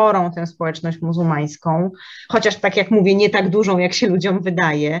sporą tę społeczność muzułmańską, chociaż tak jak mówię, nie tak dużą, jak się ludziom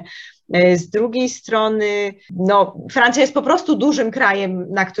wydaje. Z drugiej strony, Francja jest po prostu dużym krajem,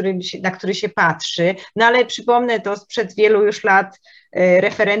 na który się patrzy, ale przypomnę to sprzed wielu już lat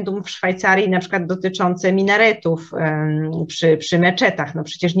referendum w Szwajcarii, na przykład dotyczące minaretów przy meczetach.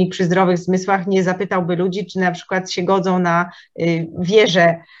 Przecież nikt przy zdrowych zmysłach nie zapytałby ludzi, czy na przykład się godzą na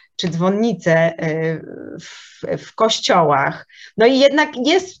wieże czy dzwonnice w kościołach. I jednak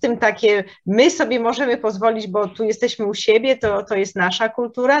jest w tym takie, my sobie możemy pozwolić, bo tu jesteśmy u siebie, to jest nasza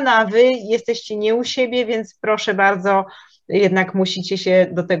kultura, a wy jesteście nie u siebie, więc proszę bardzo, jednak musicie się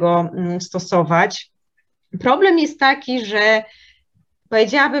do tego stosować. Problem jest taki, że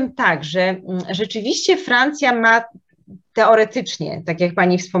powiedziałabym tak, że rzeczywiście Francja ma teoretycznie, tak jak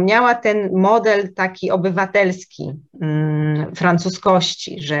pani wspomniała, ten model taki obywatelski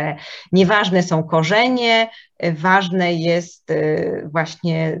francuskości, że nieważne są korzenie, ważne jest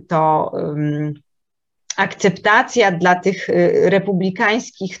właśnie to akceptacja dla tych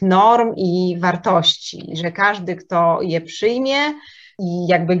republikańskich norm i wartości, że każdy, kto je przyjmie i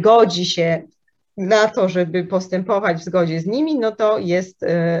jakby godzi się na to, żeby postępować w zgodzie z nimi, to jest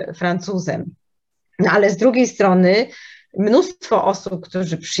Francuzem. Ale z drugiej strony mnóstwo osób,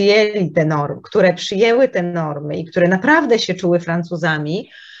 które przyjęły te normy i które naprawdę się czuły Francuzami,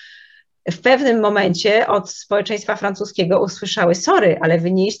 w pewnym momencie od społeczeństwa francuskiego usłyszały: sorry, ale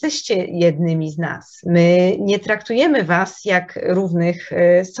wy nie jesteście jednymi z nas. My nie traktujemy was jak równych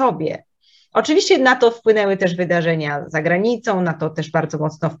sobie. Oczywiście na to wpłynęły też wydarzenia za granicą, na to też bardzo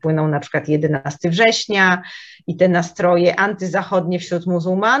mocno wpłynął na przykład 11 września i te nastroje antyzachodnie wśród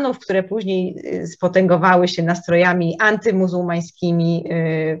muzułmanów, które później spotęgowały się nastrojami antymuzułmańskimi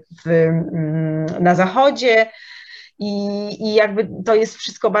na Zachodzie. I jakby to jest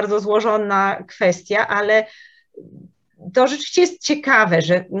wszystko bardzo złożona kwestia, ale to rzeczywiście jest ciekawe,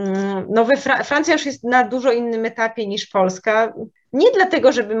 że Francja już jest na dużo innym etapie niż Polska. Nie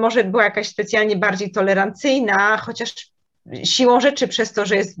dlatego, żeby może była jakaś specjalnie bardziej tolerancyjna, chociaż siłą rzeczy przez to,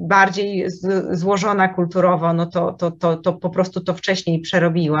 że jest bardziej złożona kulturowo, to po prostu to wcześniej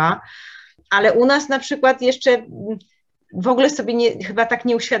przerobiła. Ale u nas na przykład jeszcze w ogóle sobie chyba tak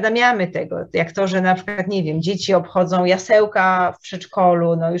nie uświadamiamy tego, jak to, że na przykład, nie wiem, dzieci obchodzą jasełka w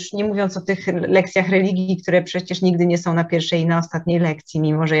przedszkolu, już nie mówiąc o tych lekcjach religii, które przecież nigdy nie są na pierwszej i na ostatniej lekcji,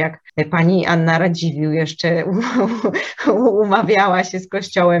 mimo że jak pani Anna Radziwiłł jeszcze umawiała się z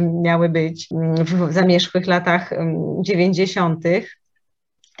Kościołem, miały być w zamierzchłych latach 90.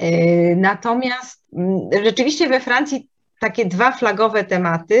 Natomiast rzeczywiście we Francji takie dwa flagowe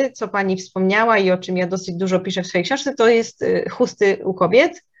tematy, co pani wspomniała i o czym ja dosyć dużo piszę w swojej książce, to jest chusty u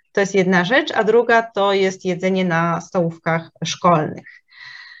kobiet, to jest jedna rzecz, a druga to jest jedzenie na stołówkach szkolnych.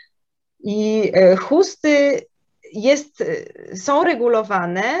 I chusty są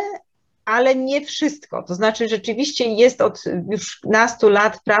regulowane, ale nie wszystko. To znaczy rzeczywiście jest od już nastu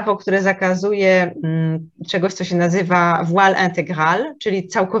lat prawo, które zakazuje czegoś, co się nazywa voile intégral, czyli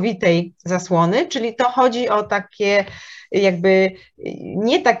całkowitej zasłony, czyli to chodzi o takie jakby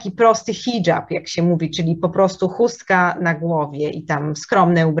nie taki prosty hijab, jak się mówi, czyli po prostu chustka na głowie i tam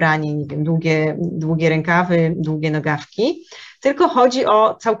skromne ubranie, nie wiem, długie rękawy, długie nogawki, tylko chodzi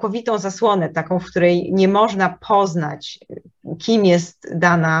o całkowitą zasłonę, taką, w której nie można poznać, kim jest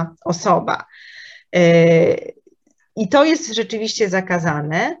dana osoba. I to jest rzeczywiście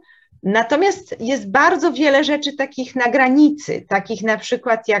zakazane. Natomiast jest bardzo wiele rzeczy takich na granicy, takich na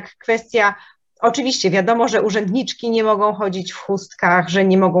przykład jak kwestia, oczywiście wiadomo, że urzędniczki nie mogą chodzić w chustkach, że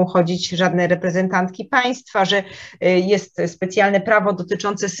nie mogą chodzić żadne reprezentantki państwa, że jest specjalne prawo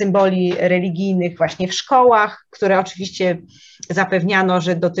dotyczące symboli religijnych właśnie w szkołach, które oczywiście zapewniano,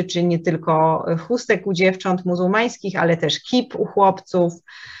 że dotyczy nie tylko chustek u dziewcząt muzułmańskich, ale też kip u chłopców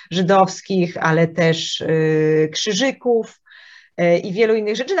żydowskich, ale też krzyżyków i wielu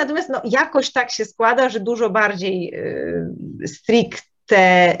innych rzeczy. Natomiast jakoś tak się składa, że dużo bardziej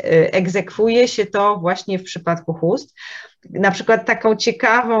egzekwuje się to właśnie w przypadku chust. Na przykład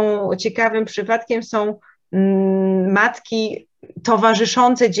ciekawym przypadkiem są matki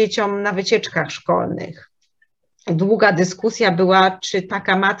towarzyszące dzieciom na wycieczkach szkolnych. Długa dyskusja była, czy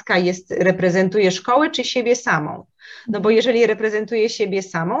taka matka reprezentuje szkołę, czy siebie samą. No bo jeżeli reprezentuje siebie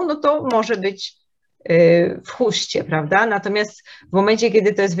samą, no to może być w chuście, prawda? Natomiast w momencie,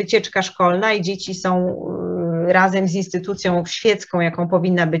 kiedy to jest wycieczka szkolna i dzieci są razem z instytucją świecką, jaką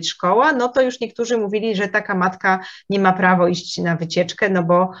powinna być szkoła, no to już niektórzy mówili, że taka matka nie ma prawa iść na wycieczkę, no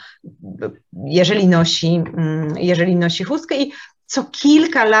bo jeżeli nosi chustkę i co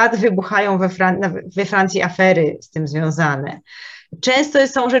kilka lat wybuchają we Francji afery z tym związane. Często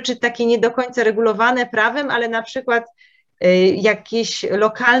są rzeczy takie nie do końca regulowane prawem, ale na przykład jakieś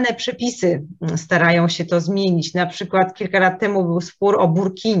lokalne przepisy starają się to zmienić. Na przykład kilka lat temu był spór o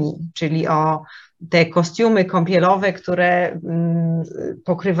burkini, czyli o te kostiumy kąpielowe, które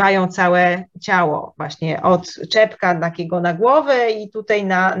pokrywają całe ciało, właśnie od czepka takiego na głowę i tutaj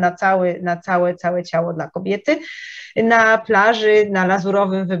na całe ciało dla kobiety. Na plaży, na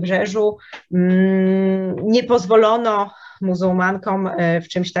Lazurowym Wybrzeżu nie pozwolono muzułmankom w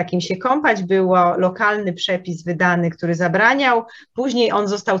czymś takim się kąpać. Był lokalny przepis wydany, który zabraniał. Później on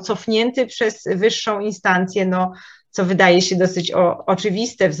został cofnięty przez wyższą instancję, no, co wydaje się dosyć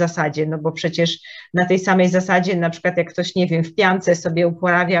oczywiste w zasadzie, no bo przecież na tej samej zasadzie, na przykład jak ktoś, nie wiem, w piance sobie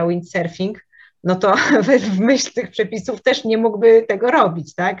uprawia windsurfing, no to w myśl tych przepisów też nie mógłby tego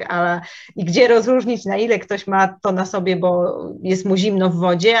robić, tak? I gdzie rozróżnić, na ile ktoś ma to na sobie, bo jest mu zimno w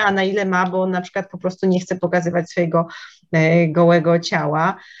wodzie, a na ile ma, bo na przykład po prostu nie chce pokazywać swojego gołego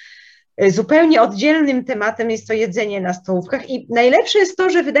ciała. Zupełnie oddzielnym tematem jest to jedzenie na stołówkach i najlepsze jest to,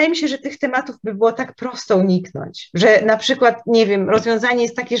 że wydaje mi się, że tych tematów by było tak prosto uniknąć, że na przykład, nie wiem, rozwiązanie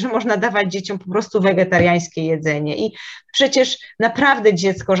jest takie, że można dawać dzieciom po prostu wegetariańskie jedzenie i przecież naprawdę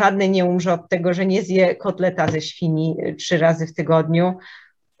dziecko żadne nie umrze od tego, że nie zje kotleta ze świni 3 razy w tygodniu,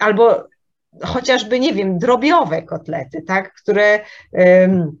 albo chociażby, nie wiem, drobiowe kotlety, tak, które...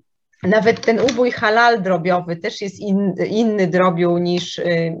 Nawet ten ubój halal drobiowy też jest inny drobiu niż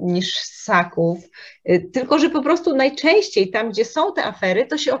z ssaków, tylko że po prostu najczęściej tam, gdzie są te afery,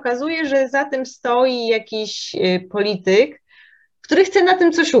 to się okazuje, że za tym stoi jakiś polityk, który chce na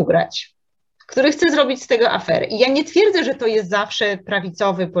tym coś ugrać, który chce zrobić z tego aferę. I ja nie twierdzę, że to jest zawsze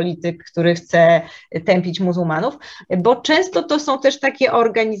prawicowy polityk, który chce tępić muzułmanów, bo często to są też takie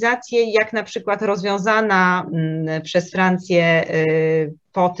organizacje, jak na przykład rozwiązana przez Francję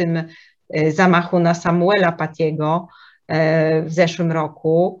po tym zamachu na Samuela Patiego w zeszłym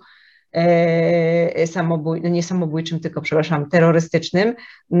roku, nie samobójczym, tylko przepraszam, terrorystycznym,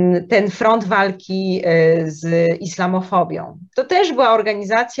 ten front walki z islamofobią. To też była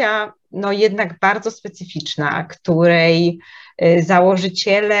organizacja, no jednak bardzo specyficzna, której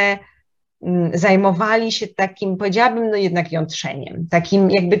założyciele zajmowali się takim, powiedziałabym, no jednak jątrzeniem, takim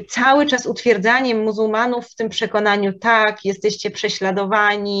jakby cały czas utwierdzaniem muzułmanów w tym przekonaniu, tak, jesteście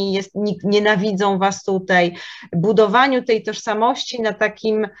prześladowani, nienawidzą was tutaj, budowaniu tej tożsamości na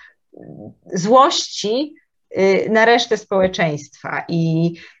takim złości na resztę społeczeństwa.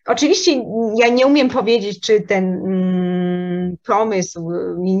 I oczywiście ja nie umiem powiedzieć, czy ten pomysł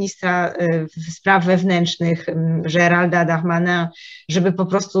ministra spraw wewnętrznych Géralda Darmanin, żeby po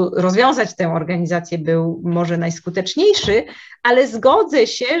prostu rozwiązać tę organizację, był może najskuteczniejszy, ale zgodzę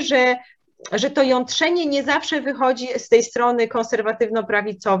się, że to jątrzenie nie zawsze wychodzi z tej strony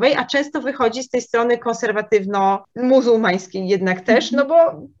konserwatywno-prawicowej, a często wychodzi z tej strony konserwatywno-muzułmańskiej jednak też, no bo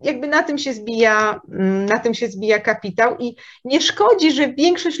jakby na tym się zbija kapitał i nie szkodzi, że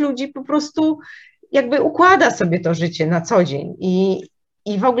większość ludzi po prostu jakby układa sobie to życie na co dzień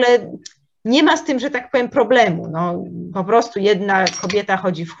i w ogóle nie ma z tym, że tak powiem, problemu. No, po prostu jedna kobieta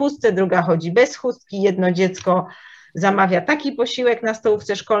chodzi w chustce, druga chodzi bez chustki, jedno dziecko zamawia taki posiłek na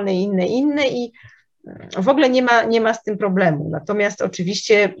stołówce szkolnej, inne i w ogóle nie ma z tym problemu. Natomiast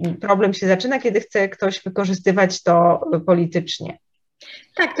oczywiście problem się zaczyna, kiedy chce ktoś wykorzystywać to politycznie.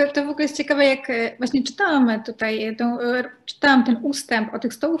 Tak, to w ogóle jest ciekawe, jak właśnie czytałam ten ustęp o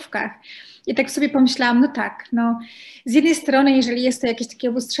tych stołówkach i tak sobie pomyślałam, no tak, no z jednej strony, jeżeli jest to jakieś takie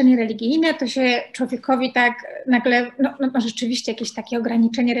obostrzenie religijne, to się człowiekowi tak nagle, no rzeczywiście jakieś takie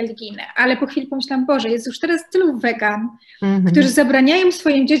ograniczenie religijne, ale po chwili pomyślałam, Boże, jest już teraz tylu wegan, którzy zabraniają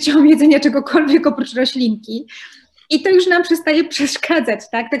swoim dzieciom jedzenia czegokolwiek oprócz roślinki. I to już nam przestaje przeszkadzać,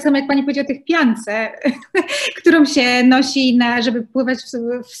 tak? Tak samo jak pani powiedziała o tych piance, którą się nosi, żeby pływać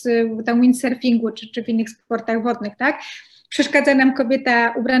w tam windsurfingu czy w innych sportach wodnych, tak? przeszkadza nam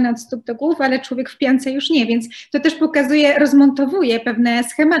kobieta ubrana od stóp do głów, ale człowiek w piance już nie, więc to też pokazuje, rozmontowuje pewne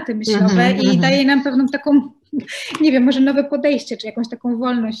schematy myślowe i daje nam pewną taką, nie wiem, może nowe podejście, czy jakąś taką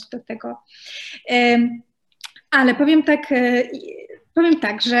wolność do tego. Ale powiem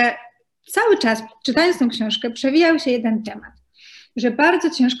tak, że cały czas czytając tę książkę przewijał się jeden temat, że bardzo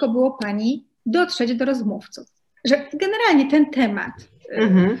ciężko było pani dotrzeć do rozmówców, że generalnie ten temat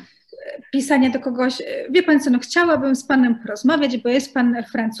pisania do kogoś, wie pan co, no chciałabym z panem porozmawiać, bo jest pan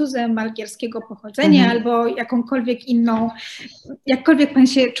Francuzem algierskiego pochodzenia albo jakąkolwiek inną, jakkolwiek pan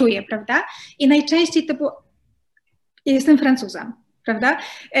się czuje, prawda? I najczęściej to było, jestem Francuzem, prawda?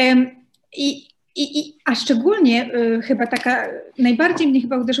 A szczególnie chyba taka, najbardziej mnie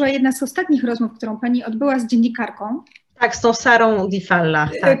chyba uderzyła jedna z ostatnich rozmów, którą pani odbyła z dziennikarką. Tak, z tą Sarą Di Falla.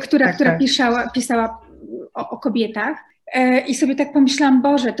 Która pisała o kobietach. I sobie tak pomyślałam,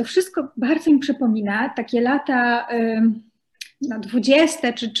 Boże, to wszystko bardzo mi przypomina takie lata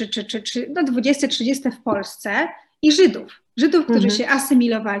 20 czy 20-30 w Polsce i Żydów, którzy się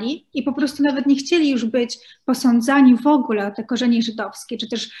asymilowali i po prostu nawet nie chcieli już być posądzani w ogóle o te korzenie żydowskie, czy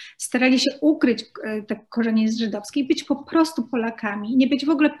też starali się ukryć te korzenie żydowskie i być po prostu Polakami, nie być w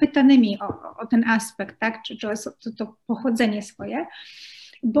ogóle pytanymi o ten aspekt, tak? czy to pochodzenie swoje,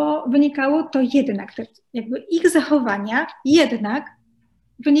 bo wynikało to jednak, jakby ich zachowania jednak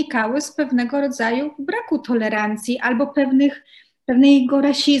wynikały z pewnego rodzaju braku tolerancji albo pewnego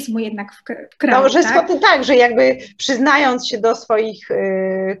rasizmu jednak w kraju. No, że tak? Że jakby przyznając się do swoich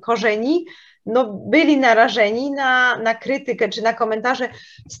korzeni, no byli narażeni na krytykę czy na komentarze.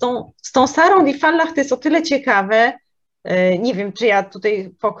 Z tą Sarą Di Fallach to jest o tyle ciekawe, nie wiem, czy ja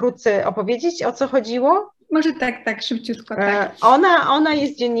tutaj pokrótce opowiedzieć, o co chodziło? Może tak, szybciutko. Tak. Ona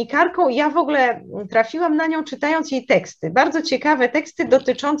jest dziennikarką. Ja w ogóle trafiłam na nią czytając jej teksty. Bardzo ciekawe teksty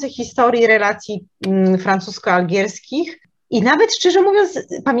dotyczące historii relacji francusko-algierskich. I nawet szczerze mówiąc,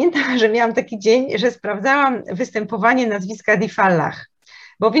 pamiętam, że miałam taki dzień, że sprawdzałam występowanie nazwiska Di Fallach,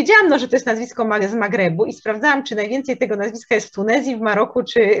 bo wiedziałam, że to jest nazwisko z Magrebu i sprawdzałam, czy najwięcej tego nazwiska jest w Tunezji, w Maroku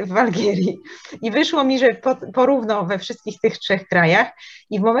czy w Algierii. I wyszło mi, że porówno we wszystkich tych 3 krajach.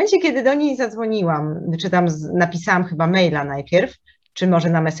 I w momencie, kiedy do niej zadzwoniłam, czy tam napisałam chyba maila najpierw, czy może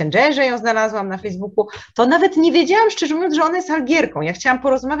na Messengerze ją znalazłam na Facebooku, to nawet nie wiedziałam, szczerze mówiąc, że ona jest Algierką. Ja chciałam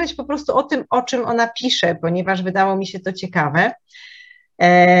porozmawiać po prostu o tym, o czym ona pisze, ponieważ wydało mi się to ciekawe.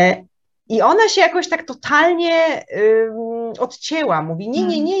 I ona się jakoś tak totalnie odcięła. Mówi,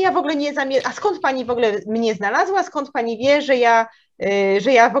 nie, ja w ogóle nie zamierzam. A skąd pani w ogóle mnie znalazła? Skąd pani wie,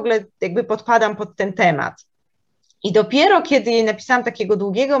 że ja w ogóle jakby podpadam pod ten temat? I dopiero kiedy jej napisałam takiego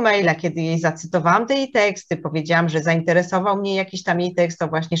długiego maila, kiedy jej zacytowałam te jej teksty, powiedziałam, że zainteresował mnie jakiś tam jej tekst o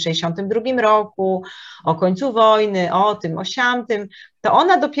właśnie 62 roku, o końcu wojny, o tym, o siamtym, to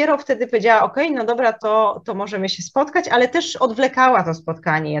ona dopiero wtedy powiedziała, okej, no dobra, to możemy się spotkać, ale też odwlekała to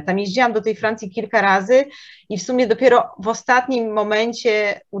spotkanie. Ja tam jeździłam do tej Francji kilka razy i w sumie dopiero w ostatnim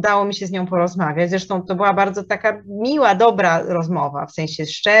momencie udało mi się z nią porozmawiać. Zresztą to była bardzo taka miła, dobra rozmowa, w sensie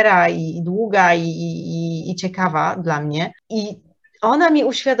szczera i długa i ciekawa dla mnie. I ona mi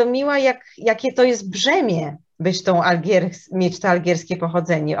uświadomiła, jakie to jest brzemię mieć to algierskie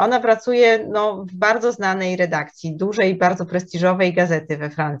pochodzenie. Ona pracuje w bardzo znanej redakcji, dużej, bardzo prestiżowej gazety we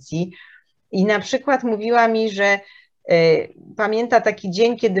Francji i na przykład mówiła mi, że pamięta taki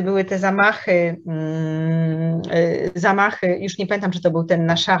dzień, kiedy były te zamachy, już nie pamiętam, czy to był ten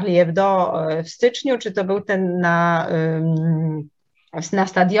na Charlie Hebdo w styczniu, czy to był ten na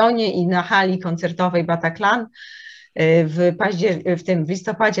stadionie i na hali koncertowej Bataclan, w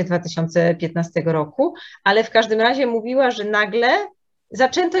listopadzie 2015 roku, ale w każdym razie mówiła, że nagle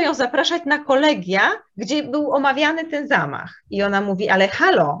zaczęto ją zapraszać na kolegia, gdzie był omawiany ten zamach. I ona mówi, ale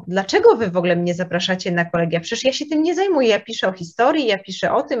halo, dlaczego wy w ogóle mnie zapraszacie na kolegia? Przecież ja się tym nie zajmuję, ja piszę o historii, ja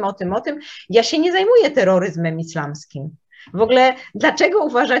piszę o tym, ja się nie zajmuję terroryzmem islamskim. W ogóle dlaczego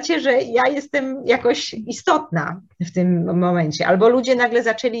uważacie, że ja jestem jakoś istotna w tym momencie? Albo ludzie nagle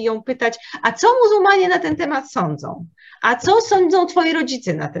zaczęli ją pytać, a co muzułmanie na ten temat sądzą? A co sądzą twoi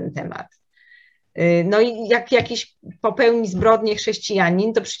rodzice na ten temat? No i jak jakiś popełni zbrodnię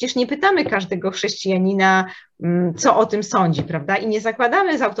chrześcijanin, to przecież nie pytamy każdego chrześcijanina, co o tym sądzi, prawda? I nie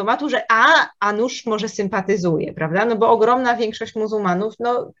zakładamy z automatu, że a nuż może sympatyzuje, prawda? No bo ogromna większość muzułmanów,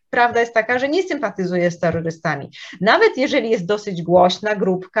 prawda jest taka, że nie sympatyzuje z terrorystami. Nawet jeżeli jest dosyć głośna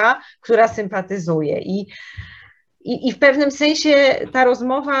grupka, która sympatyzuje. I w pewnym sensie ta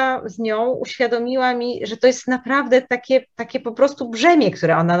rozmowa z nią uświadomiła mi, że to jest naprawdę takie po prostu brzemię,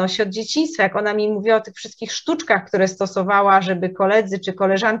 które ona nosi od dzieciństwa, jak ona mi mówiła o tych wszystkich sztuczkach, które stosowała, żeby koledzy czy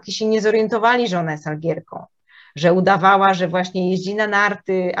koleżanki się nie zorientowali, że ona jest Algierką. że udawała, że właśnie jeździ na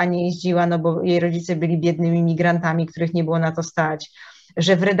narty, a nie jeździła, no bo jej rodzice byli biednymi migrantami, których nie było na to stać.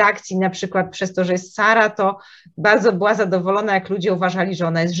 Że w redakcji na przykład przez to, że jest Sara, to bardzo była zadowolona, jak ludzie uważali, że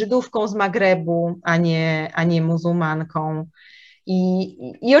ona jest Żydówką z Magrebu, a nie muzułmanką.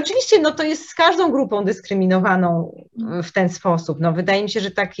 I oczywiście no, to jest z każdą grupą dyskryminowaną w ten sposób. No, wydaje mi się,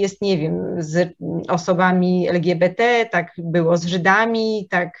 że tak jest, nie wiem, z osobami LGBT, tak było z Żydami,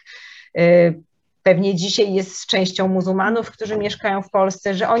 tak pewnie dzisiaj jest z częścią muzułmanów, którzy mieszkają w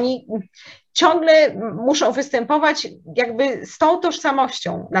Polsce, że oni ciągle muszą występować jakby z tą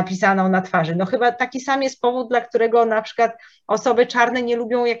tożsamością napisaną na twarzy. No chyba taki sam jest powód, dla którego na przykład osoby czarne nie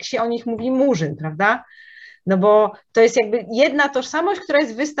lubią, jak się o nich mówi murzyn, prawda? No bo to jest jakby jedna tożsamość, która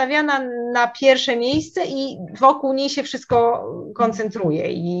jest wystawiana na pierwsze miejsce i wokół niej się wszystko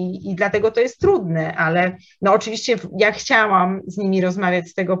koncentruje i dlatego to jest trudne, ale no oczywiście ja chciałam z nimi rozmawiać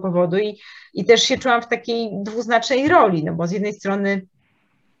z tego powodu i też się czułam w takiej dwuznacznej roli, no bo z jednej strony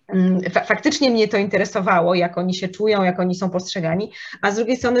faktycznie mnie to interesowało, jak oni się czują, jak oni są postrzegani, a z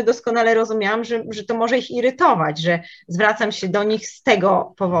drugiej strony doskonale rozumiałam, że to może ich irytować, że zwracam się do nich z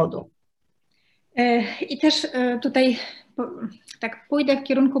tego powodu. I też tutaj tak pójdę w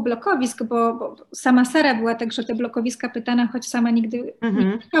kierunku blokowisk, bo sama Sara była także o te blokowiska pytana, choć sama nigdy nie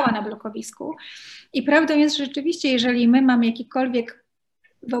mieszkała na blokowisku. I prawdą jest, że rzeczywiście, jeżeli my mamy jakiekolwiek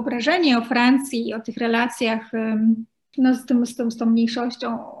wyobrażenie o Francji i o tych relacjach no, z tą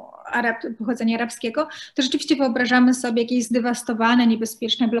mniejszością pochodzenia arabskiego, to rzeczywiście wyobrażamy sobie jakieś zdewastowane,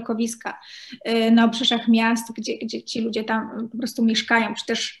 niebezpieczne blokowiska na obrzeżach miast, gdzie ci ludzie tam po prostu mieszkają, czy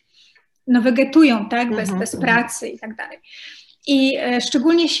też no, wegetują, tak, bez pracy i tak dalej. I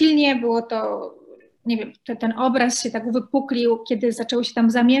szczególnie silnie było to, nie wiem, ten obraz się tak uwypuklił, kiedy zaczęły się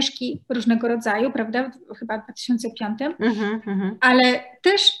tam zamieszki różnego rodzaju, prawda, chyba w 2005, ale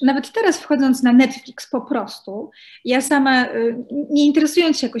też nawet teraz wchodząc na Netflix po prostu, ja sama, nie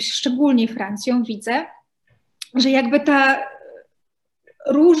interesując się jakoś szczególnie Francją, widzę, że jakby ta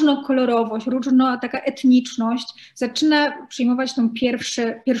różnokolorowość, taka etniczność zaczyna przyjmować tą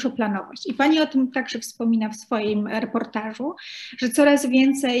pierwszoplanowość. I pani o tym także wspomina w swoim reportażu, że coraz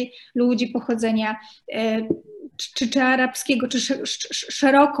więcej ludzi pochodzenia czy arabskiego, czy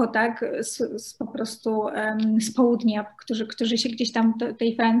szeroko, tak, po prostu z południa, którzy się gdzieś tam do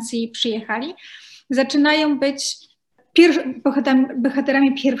tej Francji przyjechali, zaczynają być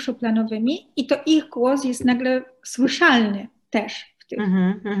bohaterami pierwszoplanowymi i to ich głos jest nagle słyszalny też.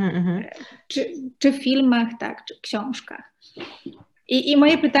 Czy w filmach, tak, czy w książkach. I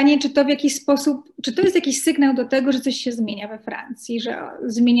moje pytanie, czy to w jakiś sposób, czy to jest jakiś sygnał do tego, że coś się zmienia we Francji, że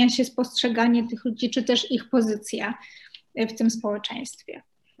zmienia się spostrzeganie tych ludzi, czy też ich pozycja w tym społeczeństwie?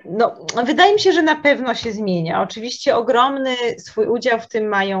 No, wydaje mi się, że na pewno się zmienia. Oczywiście ogromny swój udział w tym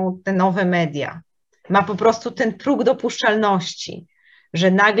mają te nowe media. Ma po prostu ten próg dopuszczalności,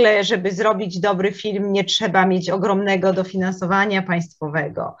 że nagle, żeby zrobić dobry film, nie trzeba mieć ogromnego dofinansowania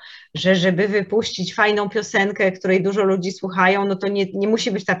państwowego, że żeby wypuścić fajną piosenkę, której dużo ludzi słuchają, no to nie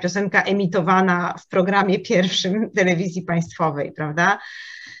musi być ta piosenka emitowana w programie pierwszym telewizji państwowej, prawda?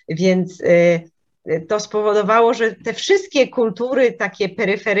 Więc to spowodowało, że te wszystkie kultury takie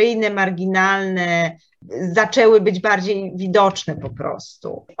peryferyjne, marginalne, zaczęły być bardziej widoczne po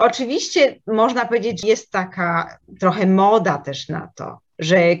prostu. Oczywiście można powiedzieć, że jest taka trochę moda też na to,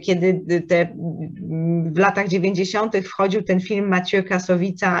 że kiedy w latach 90. wchodził ten film Mathieu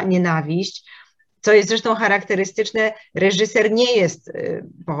Kasowica Nienawiść, co jest zresztą charakterystyczne, reżyser nie jest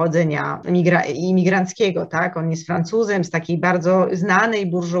pochodzenia imigranckiego, tak? On jest Francuzem z takiej bardzo znanej,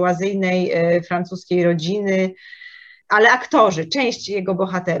 burżuazyjnej francuskiej rodziny, ale aktorzy, część jego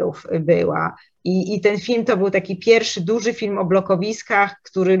bohaterów była. I ten film to był taki pierwszy duży film o blokowiskach,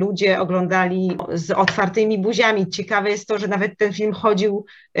 który ludzie oglądali z otwartymi buziami. Ciekawe jest to, że nawet ten film chodził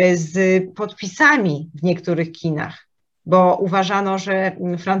z podpisami w niektórych kinach, bo uważano, że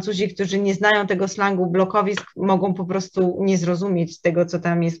Francuzi, którzy nie znają tego slangu blokowisk, mogą po prostu nie zrozumieć tego, co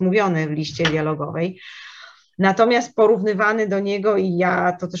tam jest mówione w liście dialogowej. Natomiast porównywany do niego, i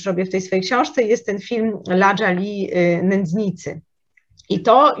ja to też robię w tej swojej książce, jest ten film Ladżali Nędznicy. I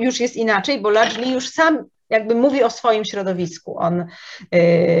to już jest inaczej, bo Ladżli już sam jakby mówi o swoim środowisku. On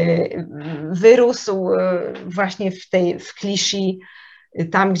wyrósł właśnie w Clichy,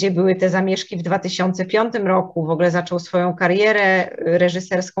 tam gdzie były te zamieszki w 2005 roku. W ogóle zaczął swoją karierę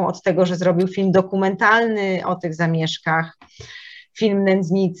reżyserską od tego, że zrobił film dokumentalny o tych zamieszkach. Film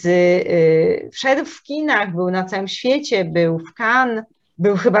Nędznicy wszedł w kinach, był na całym świecie, był w Cannes,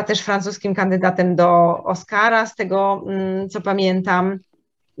 był chyba też francuskim kandydatem do Oscara, z tego co pamiętam.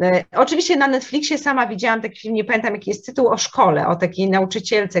 Oczywiście na Netflixie sama widziałam taki film, nie pamiętam jaki jest tytuł, o szkole, o takiej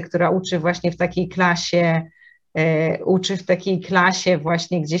nauczycielce, która uczy właśnie w takiej klasie uczy w takiej klasie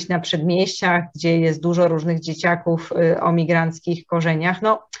właśnie gdzieś na przedmieściach, gdzie jest dużo różnych dzieciaków o migranckich korzeniach.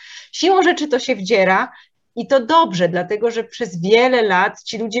 No, siłą rzeczy to się wdziera i to dobrze, dlatego że przez wiele lat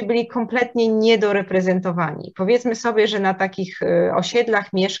ci ludzie byli kompletnie niedoreprezentowani. Powiedzmy sobie, że na takich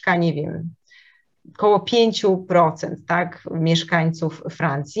osiedlach mieszka, nie wiem, około 5%, tak, mieszkańców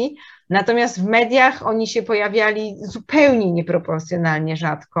Francji. Natomiast w mediach oni się pojawiali zupełnie nieproporcjonalnie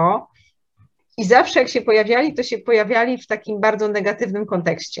rzadko. I zawsze jak się pojawiali, to się pojawiali w takim bardzo negatywnym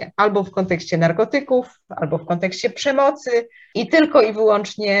kontekście. Albo w kontekście narkotyków, albo w kontekście przemocy i tylko i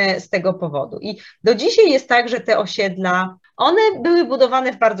wyłącznie z tego powodu. I do dzisiaj jest tak, że te osiedla, one były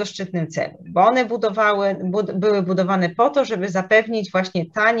budowane w bardzo szczytnym celu, bo one były budowane po to, żeby zapewnić właśnie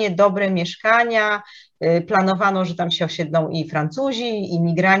tanie, dobre mieszkania. Planowano, że tam się osiedlą i Francuzi, i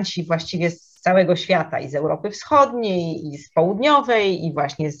migranci właściwie z całego świata, i z Europy Wschodniej, i z Południowej, i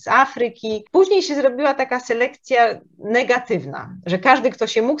właśnie z Afryki. Później się zrobiła taka selekcja negatywna, że każdy, kto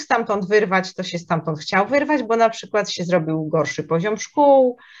się mógł stamtąd wyrwać, to się stamtąd chciał wyrwać, bo na przykład się zrobił gorszy poziom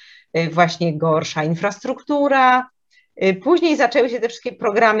szkół, właśnie gorsza infrastruktura. Później zaczęły się te wszystkie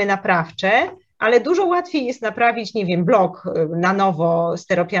programy naprawcze, ale dużo łatwiej jest naprawić, nie wiem, blok na nowo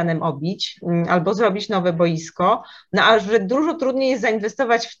steropianem obić albo zrobić nowe boisko, no a że dużo trudniej jest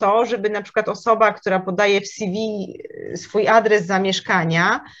zainwestować w to, żeby na przykład osoba, która podaje w CV swój adres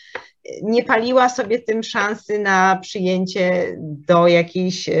zamieszkania, nie paliła sobie tym szansy na przyjęcie do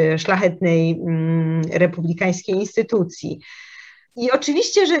jakiejś szlachetnej republikańskiej instytucji. I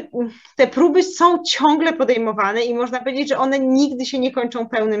oczywiście, że te próby są ciągle podejmowane i można powiedzieć, że one nigdy się nie kończą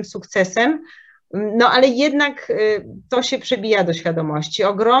pełnym sukcesem, no ale jednak to się przebija do świadomości.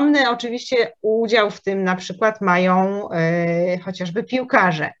 Ogromny oczywiście udział w tym na przykład mają chociażby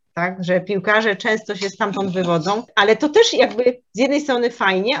piłkarze, tak, że piłkarze często się stamtąd wywodzą, ale to też jakby z jednej strony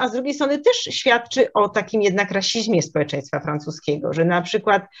fajnie, a z drugiej strony też świadczy o takim jednak rasizmie społeczeństwa francuskiego, że na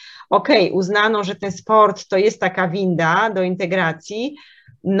przykład uznano, że ten sport to jest taka winda do integracji,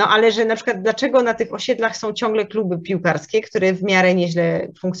 no ale że na przykład dlaczego na tych osiedlach są ciągle kluby piłkarskie, które w miarę nieźle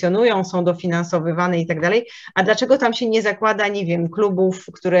funkcjonują, są dofinansowywane i tak dalej, a dlaczego tam się nie zakłada, nie wiem, klubów,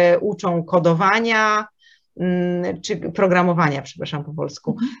 które uczą kodowania, czy programowania, przepraszam po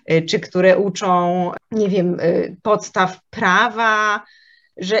polsku, czy które uczą, nie wiem, podstaw prawa,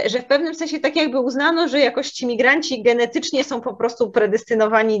 że w pewnym sensie tak jakby uznano, że jakoś ci migranci genetycznie są po prostu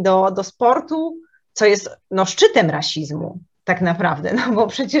predestynowani do sportu, co jest no, szczytem rasizmu tak naprawdę, no bo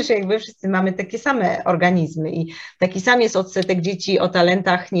przecież jakby wszyscy mamy takie same organizmy i taki sam jest odsetek dzieci o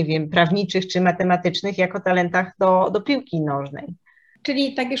talentach, nie wiem, prawniczych czy matematycznych, jak o talentach do piłki nożnej.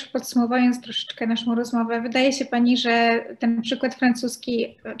 Czyli tak już podsumowując troszeczkę naszą rozmowę, wydaje się Pani, że ten przykład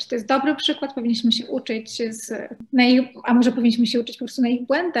francuski, czy to jest dobry przykład, powinniśmy się uczyć a może powinniśmy się uczyć po prostu na ich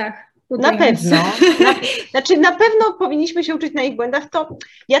błędach? Na pewno. Na pewno powinniśmy się uczyć na ich błędach. To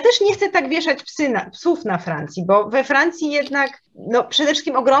ja też nie chcę tak wieszać psów na Francji, bo we Francji jednak no, przede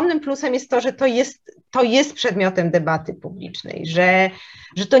wszystkim ogromnym plusem jest to, że to jest przedmiotem debaty publicznej, że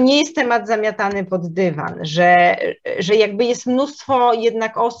to nie jest temat zamiatany pod dywan, że jakby jest mnóstwo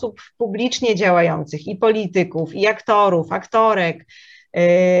jednak osób publicznie działających i polityków, i aktorów, aktorek,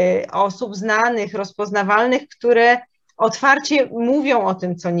 osób znanych, rozpoznawalnych, które otwarcie mówią o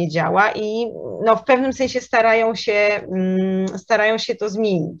tym, co nie działa i no, w pewnym sensie starają się to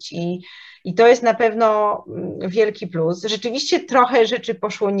zmienić i to jest na pewno wielki plus. Rzeczywiście trochę rzeczy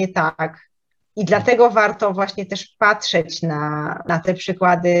poszło nie tak i dlatego warto właśnie też patrzeć na te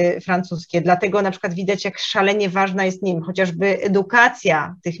przykłady francuskie. Dlatego na przykład widać, jak szalenie ważna jest, nie wiem, chociażby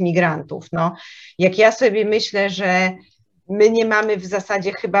edukacja tych migrantów. No, jak ja sobie myślę, że my nie mamy w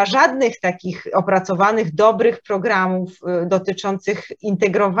zasadzie chyba żadnych takich opracowanych, dobrych programów dotyczących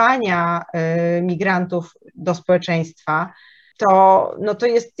integrowania migrantów do społeczeństwa, to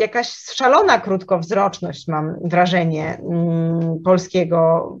jest jakaś szalona krótkowzroczność, mam wrażenie,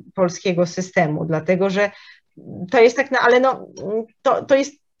 polskiego systemu, dlatego że to jest tak, ale no, to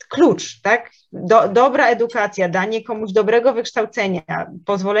jest klucz, tak? Dobra edukacja, danie komuś dobrego wykształcenia,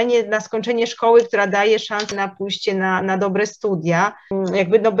 pozwolenie na skończenie szkoły, która daje szansę na pójście na dobre studia.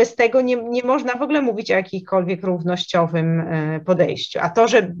 Jakby no bez tego nie można w ogóle mówić o jakimkolwiek równościowym podejściu. A to,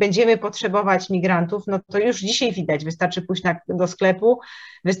 że będziemy potrzebować migrantów, no to już dzisiaj widać. Wystarczy pójść do sklepu,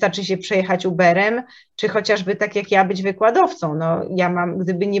 wystarczy się przejechać Uberem, czy chociażby tak jak ja być wykładowcą. No,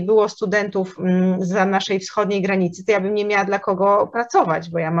 gdyby nie było studentów za naszej wschodniej granicy, to ja bym nie miała dla kogo pracować,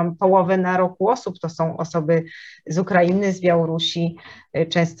 bo ja mam połowę na roku osób, to są osoby z Ukrainy, z Białorusi,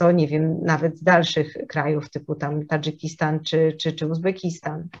 często, nie wiem, nawet z dalszych krajów typu tam Tadżykistan czy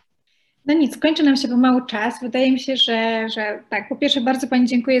Uzbekistan. No nic, kończy nam się pomału czas. Wydaje mi się, że tak, po pierwsze bardzo Pani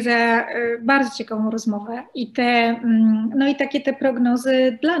dziękuję za bardzo ciekawą rozmowę i no i takie te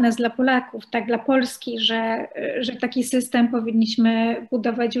prognozy dla nas, dla Polaków, tak, dla Polski, że taki system powinniśmy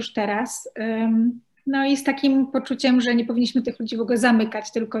budować już teraz. No i z takim poczuciem, że nie powinniśmy tych ludzi w ogóle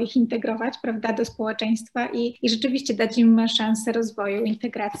zamykać, tylko ich integrować, prawda, do społeczeństwa i rzeczywiście dać im szansę rozwoju,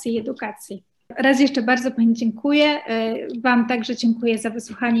 integracji i edukacji. Raz jeszcze bardzo Pani dziękuję. Wam także dziękuję za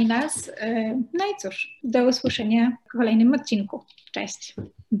wysłuchanie nas. No i cóż, do usłyszenia w kolejnym odcinku. Cześć.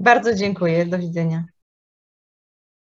 Bardzo dziękuję. Do widzenia.